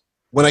weekends.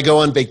 When I go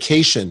on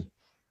vacation,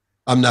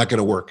 I'm not going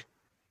to work.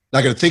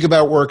 Not going to think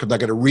about work. I'm not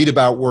going to read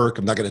about work.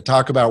 I'm not going to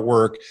talk about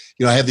work.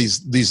 I have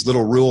these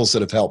little rules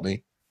that have helped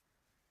me.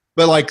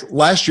 But like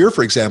last year,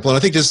 for example, and I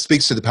think this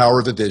speaks to the power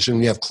of a vision.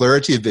 We have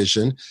clarity of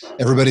vision.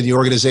 Everybody in the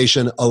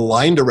organization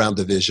aligned around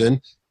the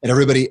vision and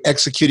everybody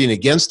executing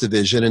against the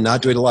vision and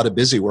not doing a lot of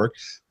busy work.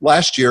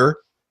 Last year,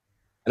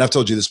 and I've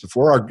told you this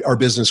before, our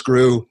business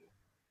grew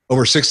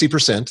over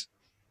 60%.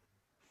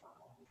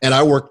 And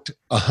I worked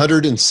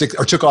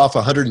took off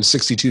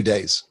 162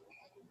 days.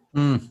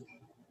 And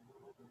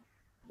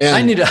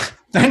I need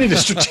a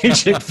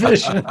strategic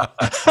vision.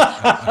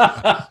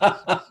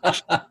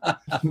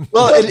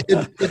 Well,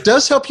 it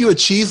does help you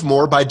achieve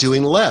more by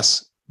doing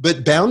less.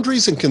 But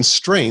boundaries and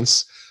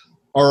constraints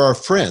are our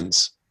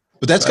friends.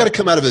 But that's got to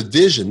come out of a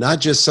vision, not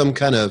just some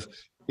kind of,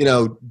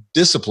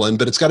 discipline,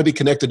 but it's got to be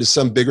connected to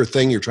some bigger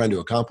thing you're trying to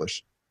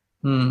accomplish.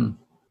 I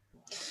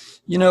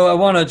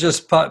want to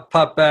just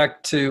pop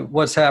back to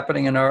what's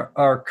happening in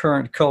our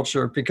current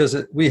culture because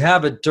we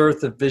have a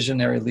dearth of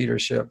visionary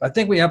leadership. I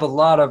think we have a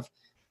lot of,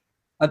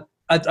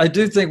 I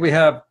do think we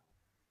have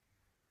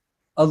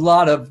a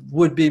lot of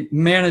would-be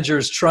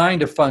managers trying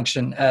to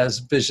function as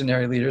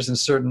visionary leaders in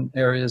certain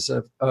areas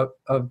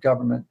of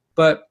government.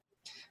 But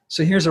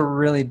so here's a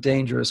really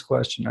dangerous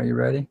question. Are you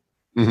ready?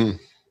 Mm-hmm.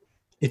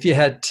 If you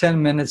had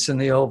 10 minutes in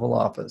the Oval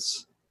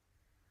Office,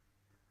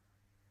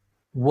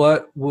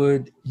 what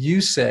would you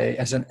say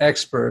as an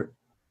expert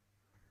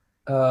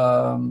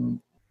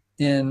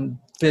in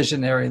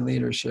visionary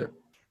leadership?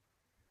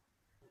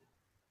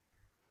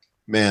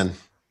 Man.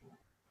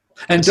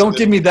 And don't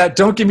give me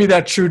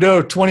that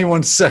Trudeau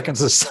 21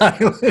 seconds of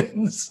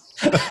silence.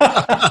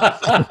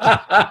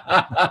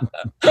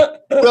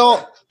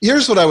 Well,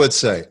 here's what I would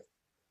say.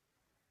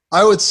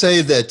 I would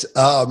say that,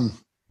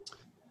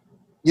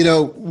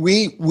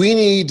 we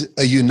need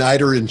a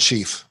uniter in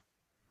chief.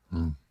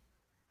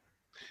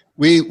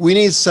 We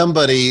need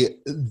somebody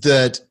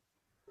that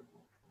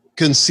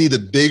can see the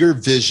bigger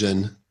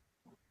vision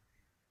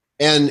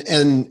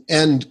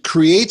and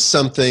create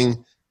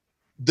something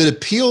that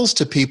appeals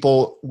to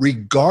people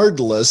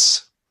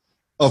regardless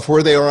of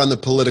where they are on the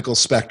political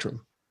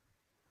spectrum.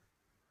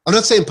 I'm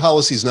not saying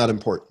policy is not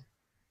important.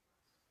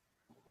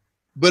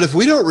 But if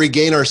we don't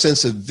regain our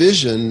sense of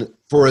vision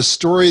for a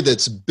story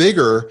that's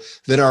bigger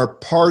than our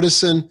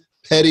partisan,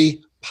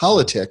 petty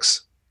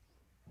politics,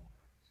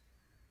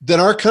 then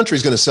our country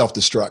is going to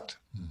self-destruct.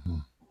 Mm-hmm.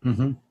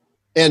 Mm-hmm.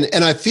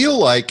 And I feel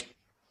like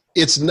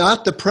it's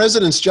not the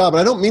president's job.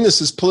 And I don't mean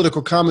this as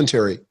political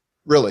commentary,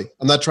 really.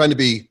 I'm not trying to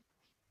be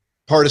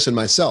partisan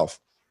myself.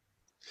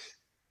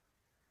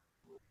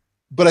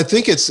 But I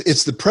think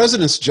it's the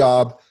president's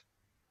job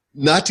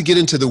not to get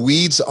into the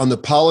weeds on the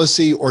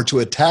policy or to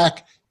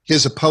attack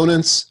his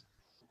opponents.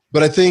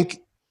 But I think,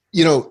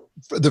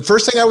 the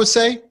first thing I would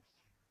say,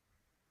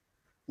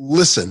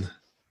 listen.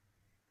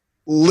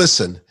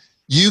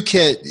 You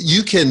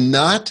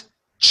cannot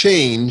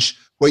change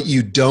what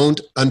you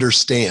don't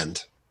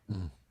understand.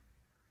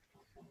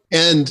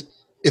 And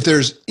if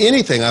there's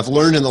anything I've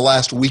learned in the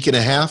last week and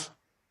a half,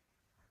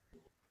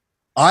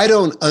 I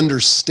don't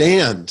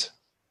understand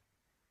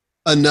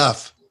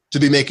enough to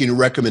be making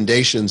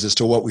recommendations as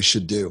to what we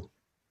should do.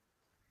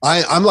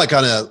 I'm like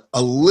on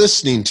a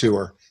listening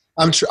tour.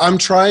 I'm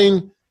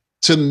trying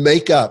to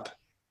make up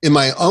in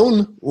my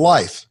own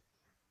life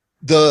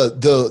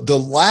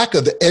the lack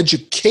of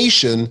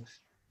education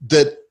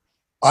that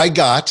I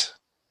got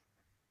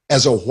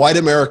as a white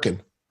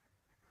American.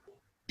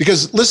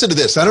 Because listen to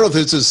this. I don't know if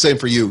it's the same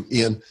for you,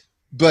 Ian,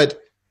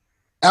 but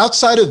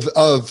outside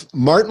of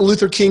Martin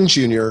Luther King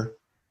Jr.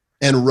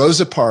 and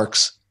Rosa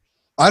Parks,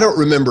 I don't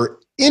remember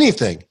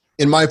anything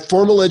in my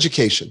formal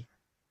education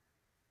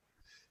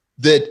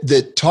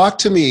that talked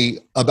to me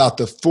about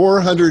the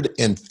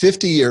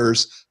 450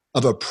 years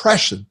of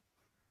oppression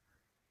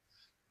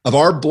of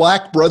our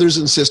Black brothers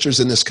and sisters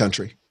in this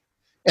country.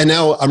 And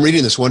now I'm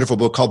reading this wonderful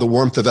book called The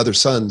Warmth of Other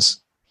Suns.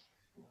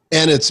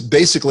 And it's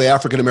basically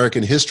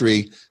African-American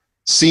history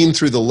seen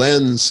through the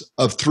lens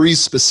of 3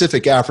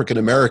 specific African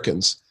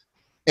Americans.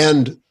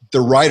 And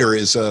the writer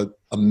is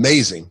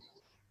amazing.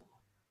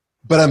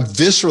 But I'm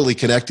viscerally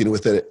connecting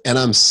with it and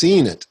I'm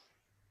seeing it.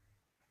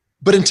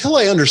 But until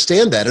I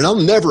understand that, and I'll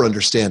never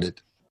understand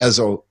it as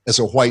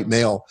a white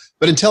male,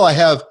 but until I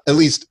have at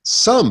least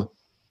some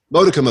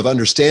modicum of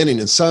understanding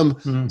and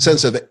some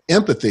sense of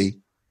empathy,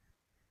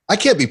 I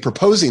can't be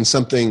proposing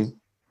something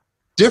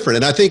different.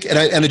 And I think, and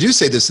I do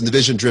say this in the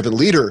Vision-Driven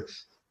Leader,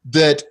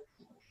 that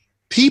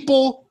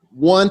people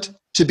want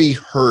to be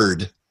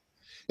heard.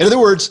 In other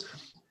words,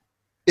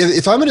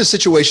 if I'm in a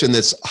situation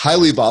that's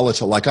highly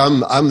volatile, like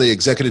I'm the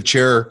executive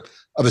chair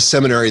of a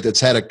seminary that's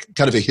had a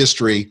kind of a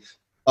history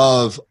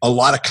of a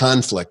lot of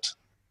conflict.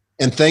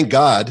 And thank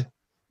God,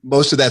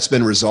 most of that's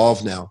been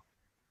resolved now.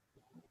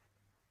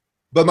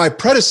 But my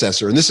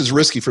predecessor, and this is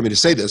risky for me to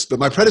say this, but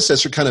my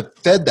predecessor kind of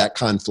fed that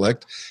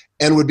conflict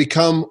and would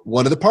become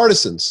one of the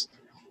partisans.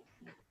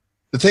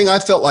 The thing I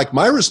felt like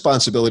my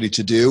responsibility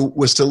to do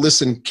was to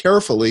listen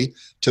carefully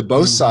to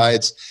both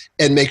sides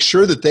and make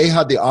sure that they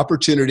had the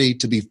opportunity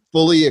to be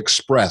fully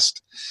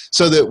expressed,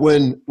 so that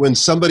when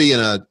somebody in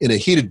a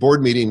heated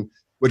board meeting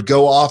would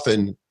go off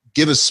and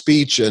give a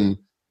speech and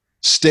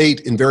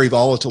state in very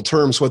volatile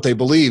terms what they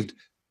believed,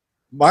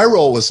 my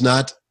role was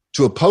not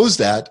to oppose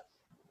that,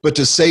 but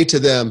to say to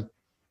them,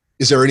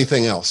 is there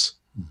anything else?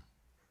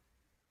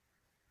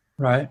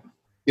 Right.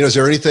 Is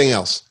there anything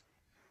else?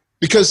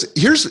 Because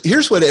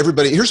here's what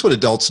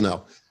adults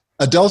know.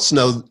 Adults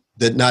know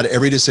that not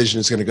every decision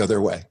is going to go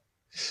their way.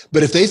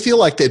 But if they feel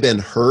like they've been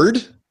heard,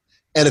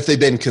 and if they've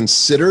been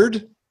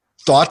considered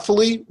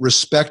thoughtfully,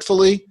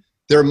 respectfully,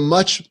 they're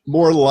much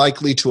more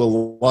likely to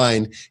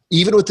align,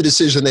 even with the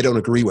decision they don't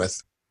agree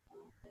with.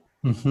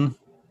 Mm-hmm.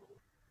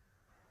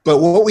 But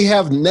what we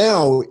have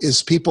now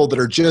is people that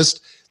are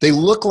they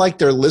look like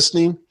they're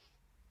listening,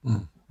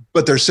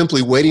 but they're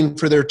simply waiting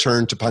for their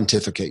turn to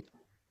pontificate.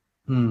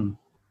 Mm.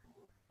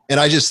 And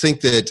I just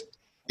think that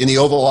in the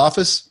Oval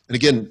Office, and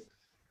again,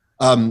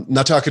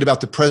 not talking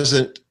about the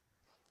present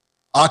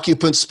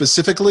occupant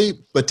specifically,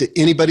 but to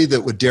anybody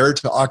that would dare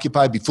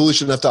to be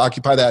foolish enough to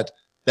occupy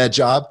that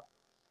job,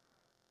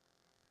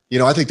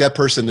 I think that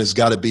person has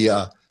got to be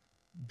a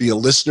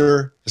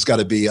listener, has got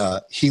to be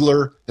a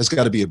healer, has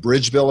got to be a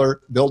bridge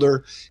builder,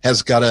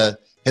 has got to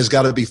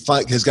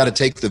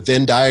take the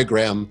Venn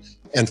diagram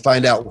and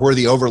find out where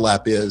the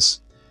overlap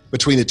is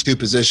between the two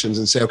positions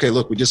and say, okay,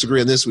 look, we disagree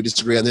on this,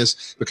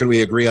 but can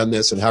we agree on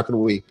this, and how can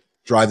we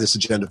drive this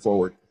agenda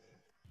forward?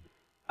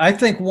 I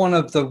think one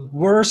of the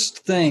worst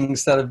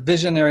things that a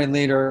visionary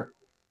leader,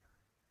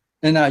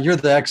 and now you're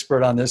the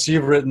expert on this,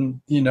 you've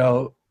written,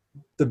 the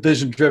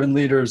Vision-Driven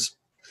Leaders,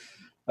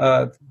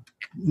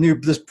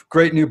 this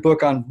great new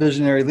book on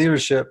visionary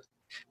leadership.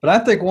 But I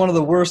think one of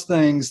the worst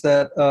things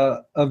that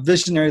a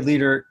visionary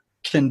leader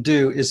can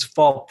do is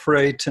fall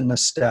prey to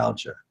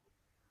nostalgia.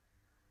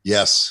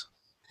 Yes.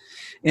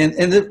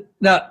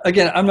 Now,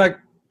 again, I'm not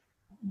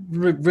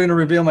going to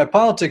reveal my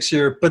politics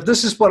here, but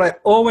this is what I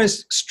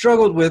always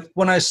struggled with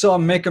when I saw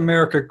Make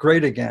America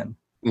Great Again.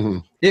 Mm-hmm.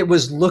 It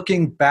was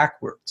looking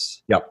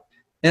backwards. Yep.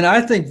 And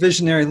I think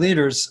visionary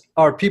leaders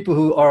are people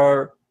who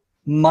are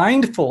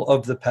mindful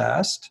of the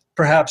past,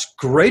 perhaps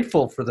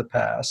grateful for the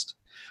past,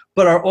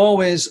 but are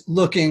always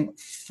looking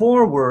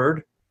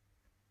forward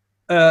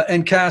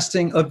and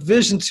casting a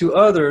vision to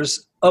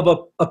others of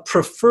a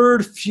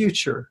preferred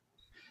future.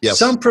 Yes.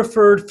 Some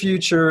preferred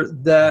future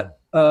that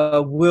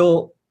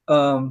will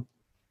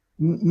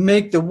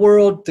make the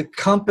world, the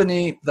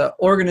company, the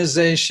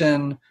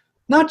organization,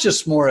 not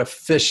just more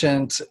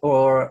efficient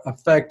or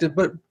effective,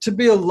 but to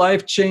be a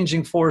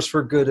life-changing force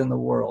for good in the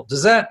world.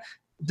 Does that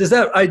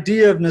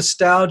idea of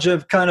nostalgia,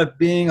 of kind of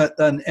being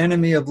an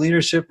enemy of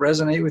leadership,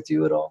 resonate with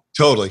you at all?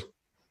 Totally.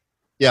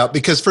 Yeah,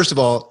 because first of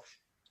all,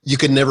 you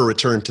can never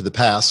return to the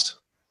past.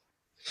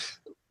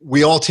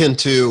 We all tend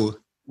to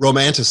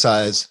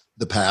romanticize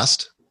the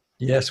past.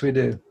 Yes, we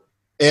do.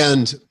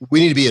 And we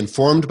need to be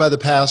informed by the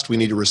past. We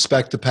need to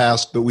respect the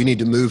past, but we need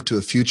to move to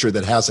a future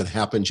that hasn't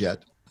happened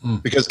yet.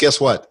 Because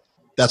guess what?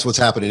 That's what's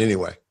happening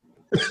anyway.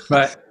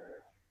 Right.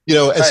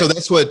 And so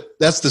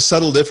that's the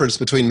subtle difference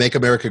between Make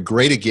America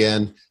Great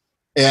Again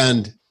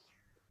and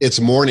It's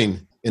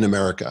Morning in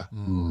America.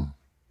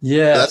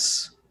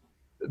 Yes.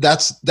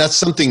 That's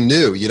something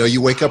new.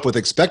 You wake up with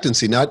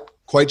expectancy, not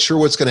quite sure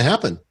what's going to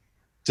happen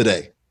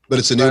today, but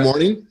it's a new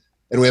morning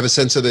and we have a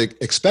sense of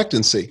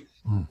expectancy.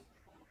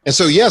 And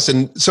so, yes.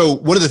 And so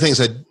one of the things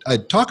I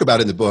talk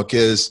about in the book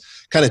is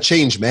kind of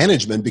change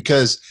management,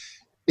 because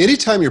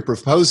anytime you're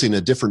proposing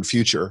a different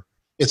future,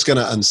 it's going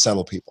to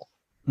unsettle people.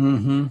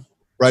 Mm-hmm.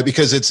 Right?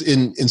 Because it's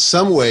in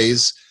some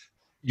ways,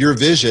 your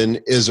vision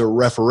is a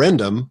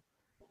referendum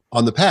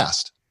on the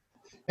past.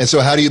 And so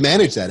how do you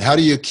manage that? How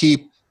do you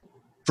keep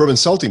from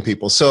insulting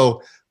people?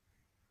 So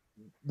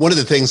one of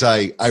the things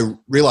I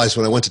realized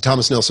when I went to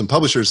Thomas Nelson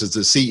Publishers as the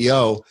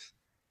CEO,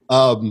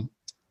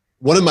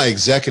 one of my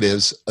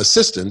executives'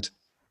 assistant,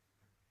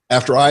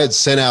 after I had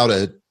sent out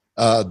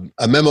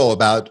a memo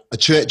about a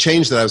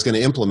change that I was going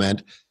to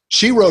implement,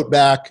 she wrote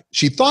back,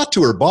 she thought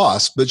to her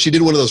boss, but she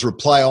did one of those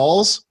reply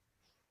alls.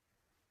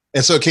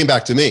 And so it came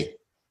back to me.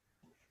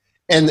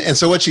 And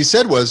so what she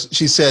said was,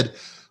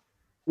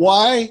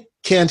 why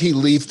can't he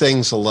leave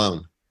things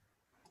alone?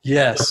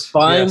 Yes.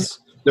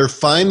 They're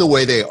fine the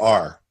way they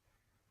are.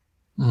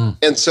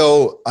 And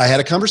so I had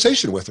a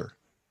conversation with her.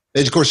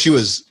 And of course, she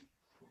was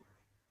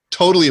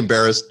totally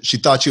embarrassed. She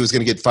thought she was going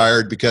to get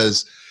fired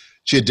because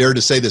she had dared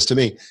to say this to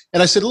me.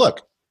 And I said,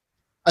 look,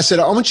 I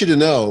want you to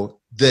know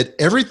that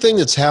everything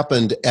that's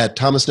happened at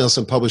Thomas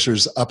Nelson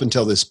Publishers up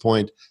until this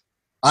point,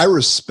 I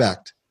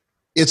respect.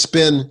 It's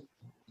been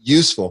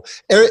useful.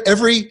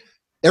 Everything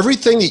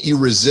that you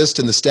resist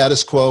in the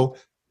status quo,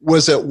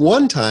 was at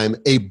one time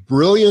a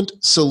brilliant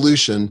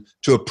solution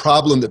to a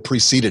problem that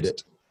preceded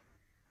it.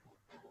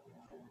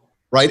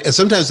 Right? And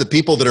sometimes the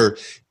people that are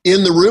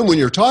in the room when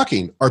you're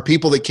talking are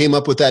people that came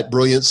up with that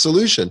brilliant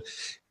solution.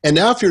 And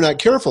now if you're not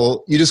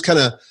careful, you just kind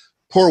of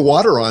pour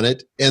water on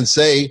it and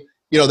say,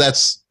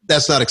 that's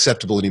not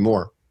acceptable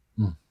anymore.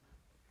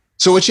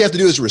 So what you have to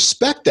do is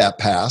respect that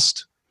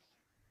past.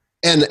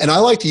 And I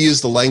like to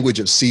use the language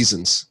of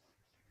seasons.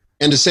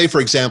 And to say,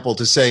 for example,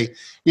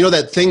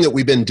 that thing that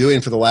we've been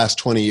doing for the last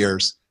 20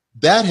 years,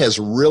 that has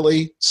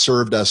really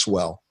served us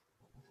well.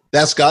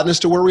 That's gotten us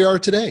to where we are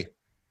today.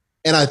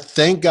 And I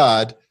thank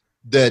God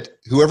that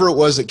whoever it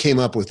was that came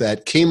up with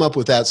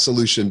that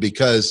solution,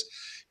 because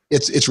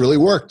it's really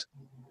worked.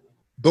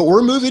 But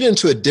we're moving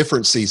into a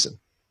different season.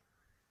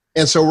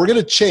 And so we're going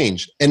to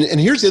change. And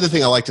here's the other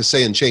thing I like to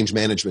say in change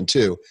management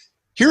too.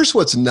 Here's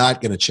what's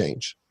not going to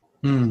change.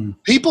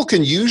 People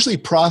can usually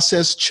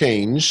process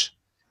change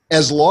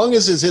as long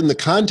as it's in the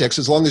context,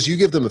 as long as you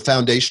give them a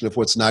foundation of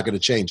what's not going to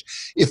change.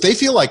 If they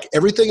feel like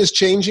everything is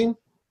changing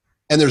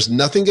and there's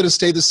nothing going to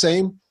stay the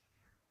same,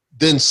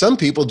 then some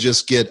people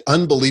just get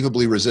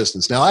unbelievably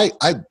resistance. Now,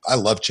 I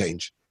love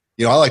change.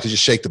 I like to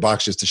just shake the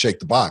box just to shake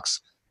the box.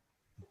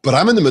 But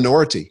I'm in the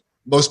minority.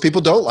 Most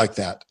people don't like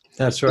that.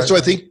 That's right. And so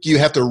I think you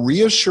have to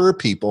reassure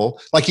people,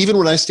 like even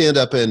when I stand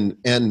up and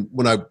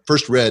when I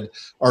first read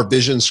our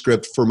vision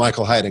script for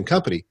Michael Hyatt and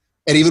Company,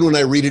 and even when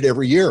I read it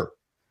every year,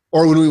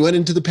 or when we went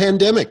into the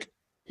pandemic,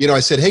 I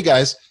said, hey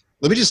guys,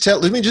 let me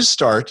just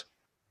start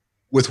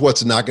with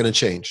what's not going to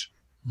change.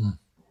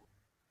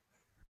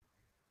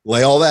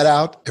 Lay all that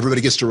out.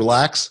 Everybody gets to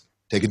relax,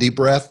 take a deep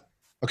breath.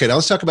 Okay, now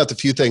let's talk about the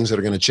few things that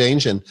are going to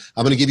change, and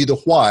I'm going to give you the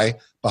why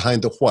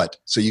behind the what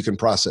so you can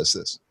process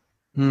this.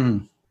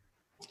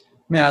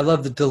 Man, I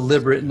love the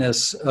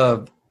deliberateness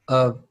of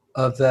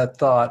that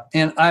thought.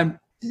 And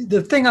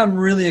the thing I'm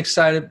really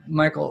excited,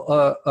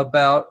 Michael,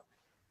 about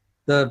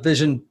the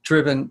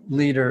Vision-Driven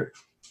Leader,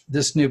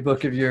 this new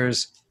book of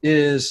yours,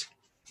 is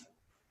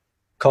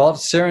called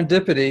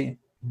Serendipity,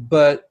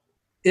 but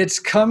it's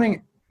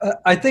coming,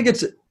 I think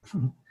it's,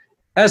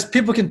 as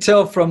people can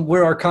tell from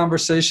where our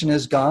conversation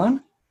has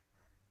gone,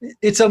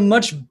 it's a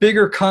much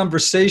bigger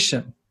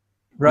conversation,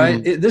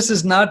 right? This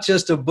is not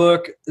just a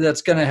book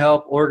that's going to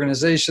help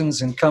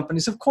organizations and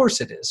companies. Of course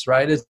it is,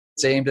 right? It's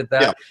aimed at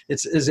that.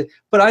 Yeah.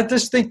 But I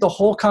just think the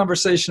whole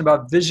conversation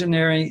about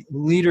visionary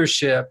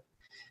leadership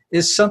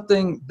is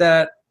something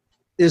that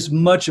is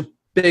much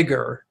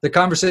bigger. The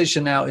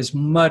conversation now is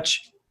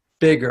much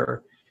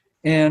bigger.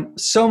 And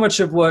so much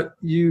of what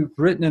you've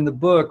written in the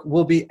book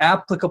will be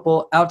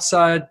applicable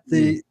outside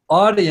the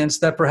audience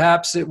that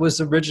perhaps it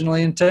was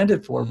originally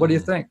intended for. What do you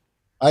think?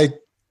 I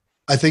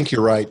think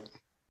you're right.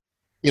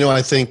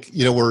 I think,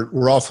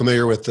 we're all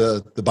familiar with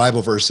the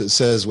Bible verse that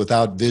says,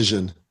 without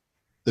vision,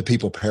 the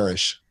people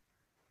perish.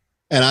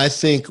 And I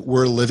think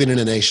we're living in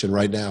a nation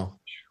right now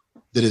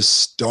that is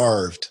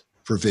starved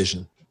for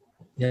vision.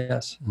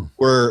 Yes.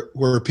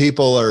 Where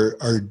people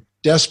are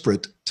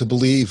desperate to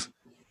believe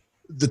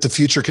that the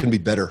future can be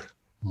better,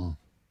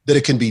 that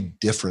it can be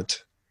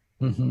different.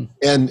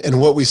 And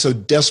what we so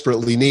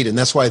desperately need. And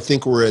that's why I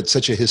think we're at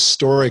such a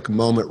historic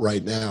moment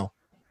right now,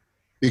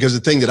 because the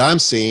thing that I'm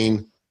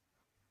seeing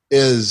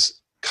is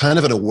kind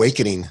of an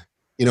awakening,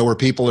 where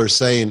people are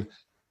saying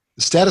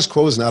the status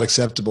quo is not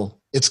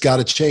acceptable. It's got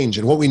to change.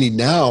 And what we need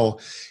now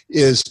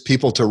is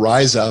people to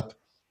rise up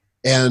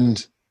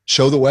and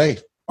show the way,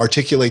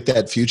 articulate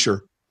that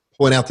future,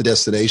 point out the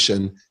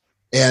destination,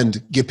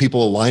 and get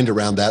people aligned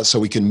around that so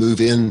we can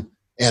move in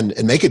and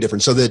make a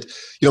difference. So that,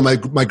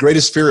 my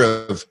greatest fear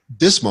of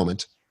this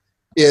moment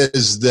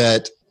is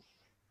that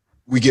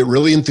we get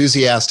really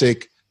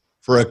enthusiastic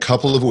for a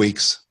couple of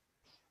weeks,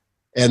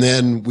 and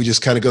then we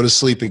just kind of go to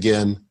sleep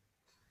again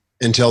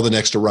until the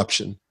next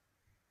eruption.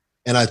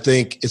 And I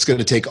think it's going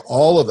to take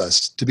all of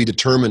us to be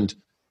determined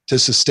to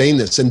sustain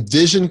this. And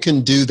vision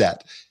can do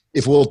that.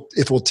 If we'll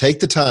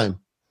take the time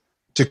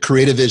to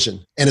create a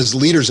vision, and as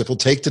leaders, if we'll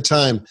take the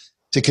time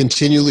to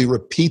continually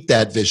repeat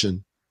that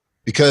vision,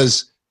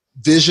 because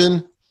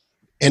vision,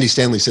 Andy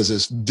Stanley says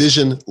this,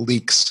 vision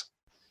leaks.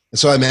 And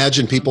so I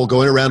imagine people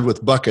going around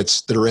with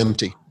buckets that are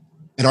empty.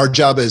 And our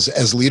job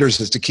as leaders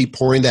is to keep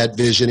pouring that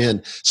vision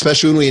in,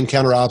 especially when we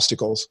encounter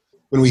obstacles,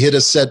 when we hit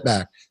a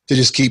setback, to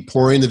just keep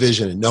pouring the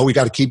vision in. No, we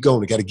got to keep going.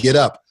 We got to get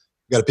up.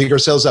 We got to pick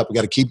ourselves up. We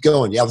got to keep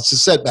going. Yeah, it's a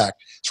setback.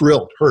 It's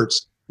real. It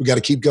hurts. We got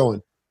to keep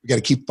going. We got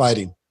to keep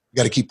fighting. We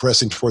got to keep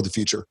pressing toward the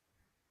future.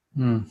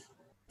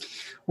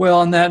 Well,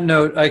 on that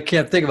note, I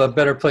can't think of a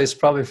better place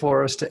probably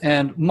for us to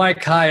end.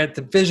 Mike Hyatt,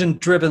 the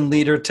Vision-Driven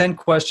Leader, 10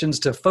 questions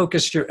to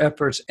focus your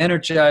efforts,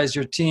 energize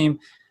your team,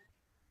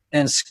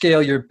 and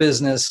scale your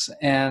business.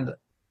 And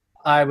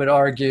I would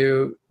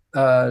argue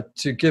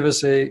to give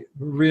us a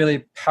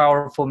really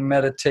powerful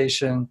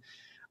meditation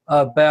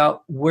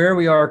about where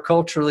we are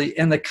culturally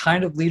and the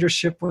kind of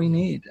leadership we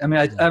need. I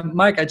mean,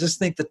 Mike, I just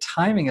think the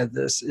timing of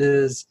this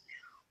is,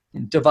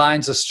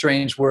 divine's a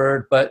strange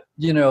word, but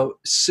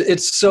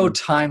it's so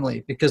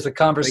timely, because the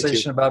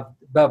conversation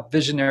about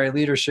visionary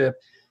leadership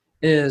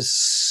is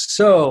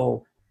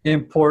so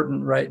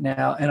important right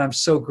now. And I'm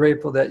so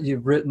grateful that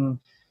you've written,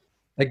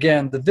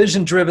 again, The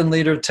Vision-Driven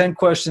Leader, 10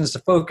 questions to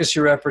focus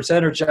your efforts,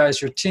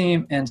 energize your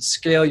team, and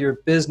scale your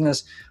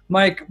business.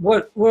 Mike,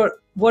 what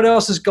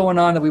else is going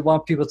on that we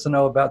want people to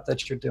know about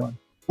that you're doing?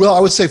 Well, I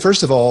would say,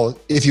 first of all,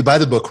 if you buy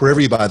the book, wherever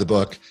you buy the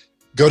book,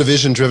 go to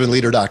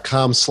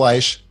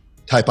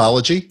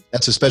visiondrivenleader.com/typology.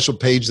 That's a special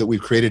page that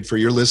we've created for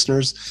your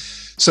listeners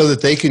so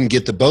that they can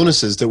get the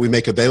bonuses that we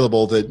make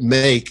available that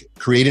make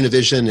creating a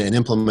vision and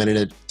implementing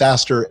it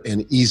faster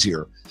and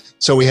easier.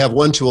 So we have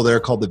one tool there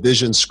called the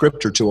Vision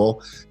Scripter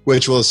tool,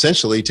 which will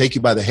essentially take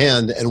you by the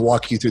hand and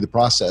walk you through the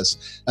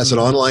process. That's an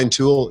online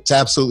tool. It's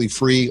absolutely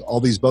free. All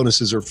these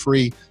bonuses are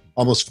free.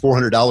 Almost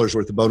 $400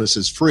 worth of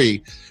bonuses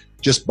free.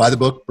 Just buy the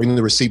book, bring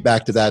the receipt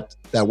back to that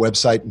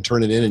website and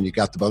turn it in, and you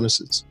got the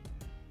bonuses.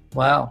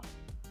 Wow.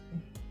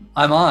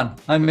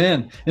 I'm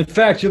in. In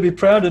fact, you'll be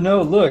proud to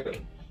know, look,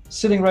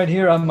 sitting right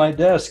here on my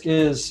desk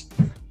is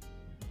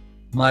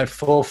my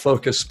full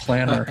focus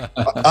planner.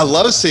 I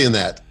love seeing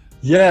that.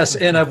 Yes,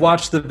 and I've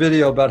watched the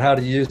video about how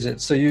to use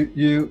it. So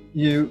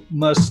you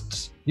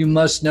must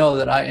know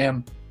that I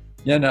am,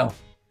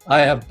 I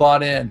have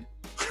bought in.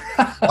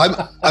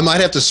 I might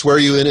have to swear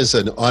you in as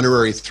an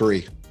honorary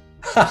 3.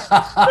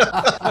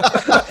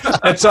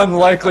 It's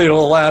unlikely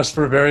it'll last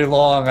for very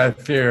long, I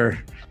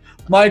fear.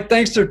 Mike,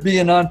 thanks for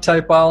being on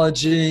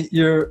Typology.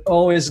 You're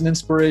always an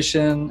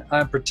inspiration.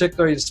 I'm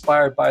particularly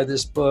inspired by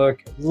this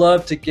book.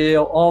 Love to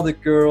Gail, all the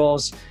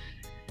girls.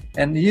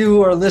 And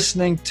you are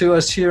listening to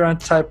us here on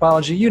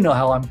Typology. You know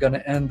how I'm going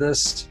to end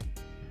this.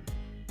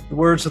 The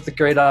words of the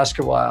great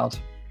Oscar Wilde.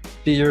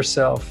 Be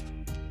yourself.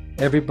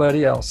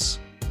 Everybody else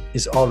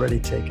is already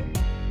taken.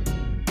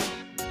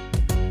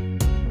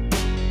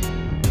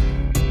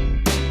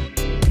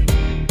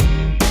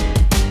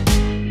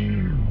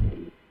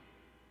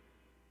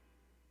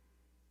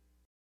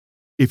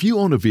 If you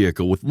own a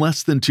vehicle with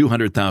less than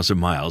 200,000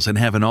 miles and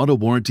have an auto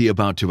warranty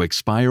about to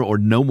expire or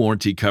no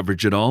warranty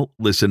coverage at all,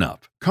 listen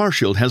up.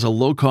 CarShield has a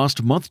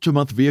low-cost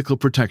month-to-month vehicle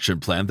protection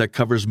plan that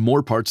covers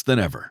more parts than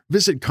ever.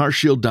 Visit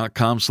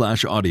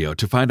carshield.com/audio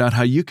to find out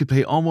how you could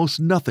pay almost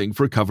nothing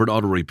for covered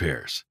auto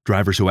repairs.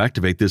 Drivers who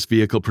activate this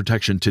vehicle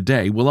protection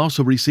today will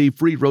also receive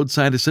free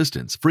roadside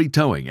assistance, free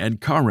towing,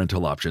 and car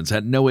rental options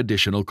at no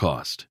additional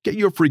cost. Get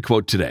your free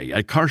quote today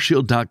at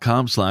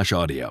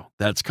carshield.com/audio.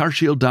 That's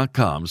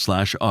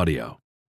carshield.com/audio.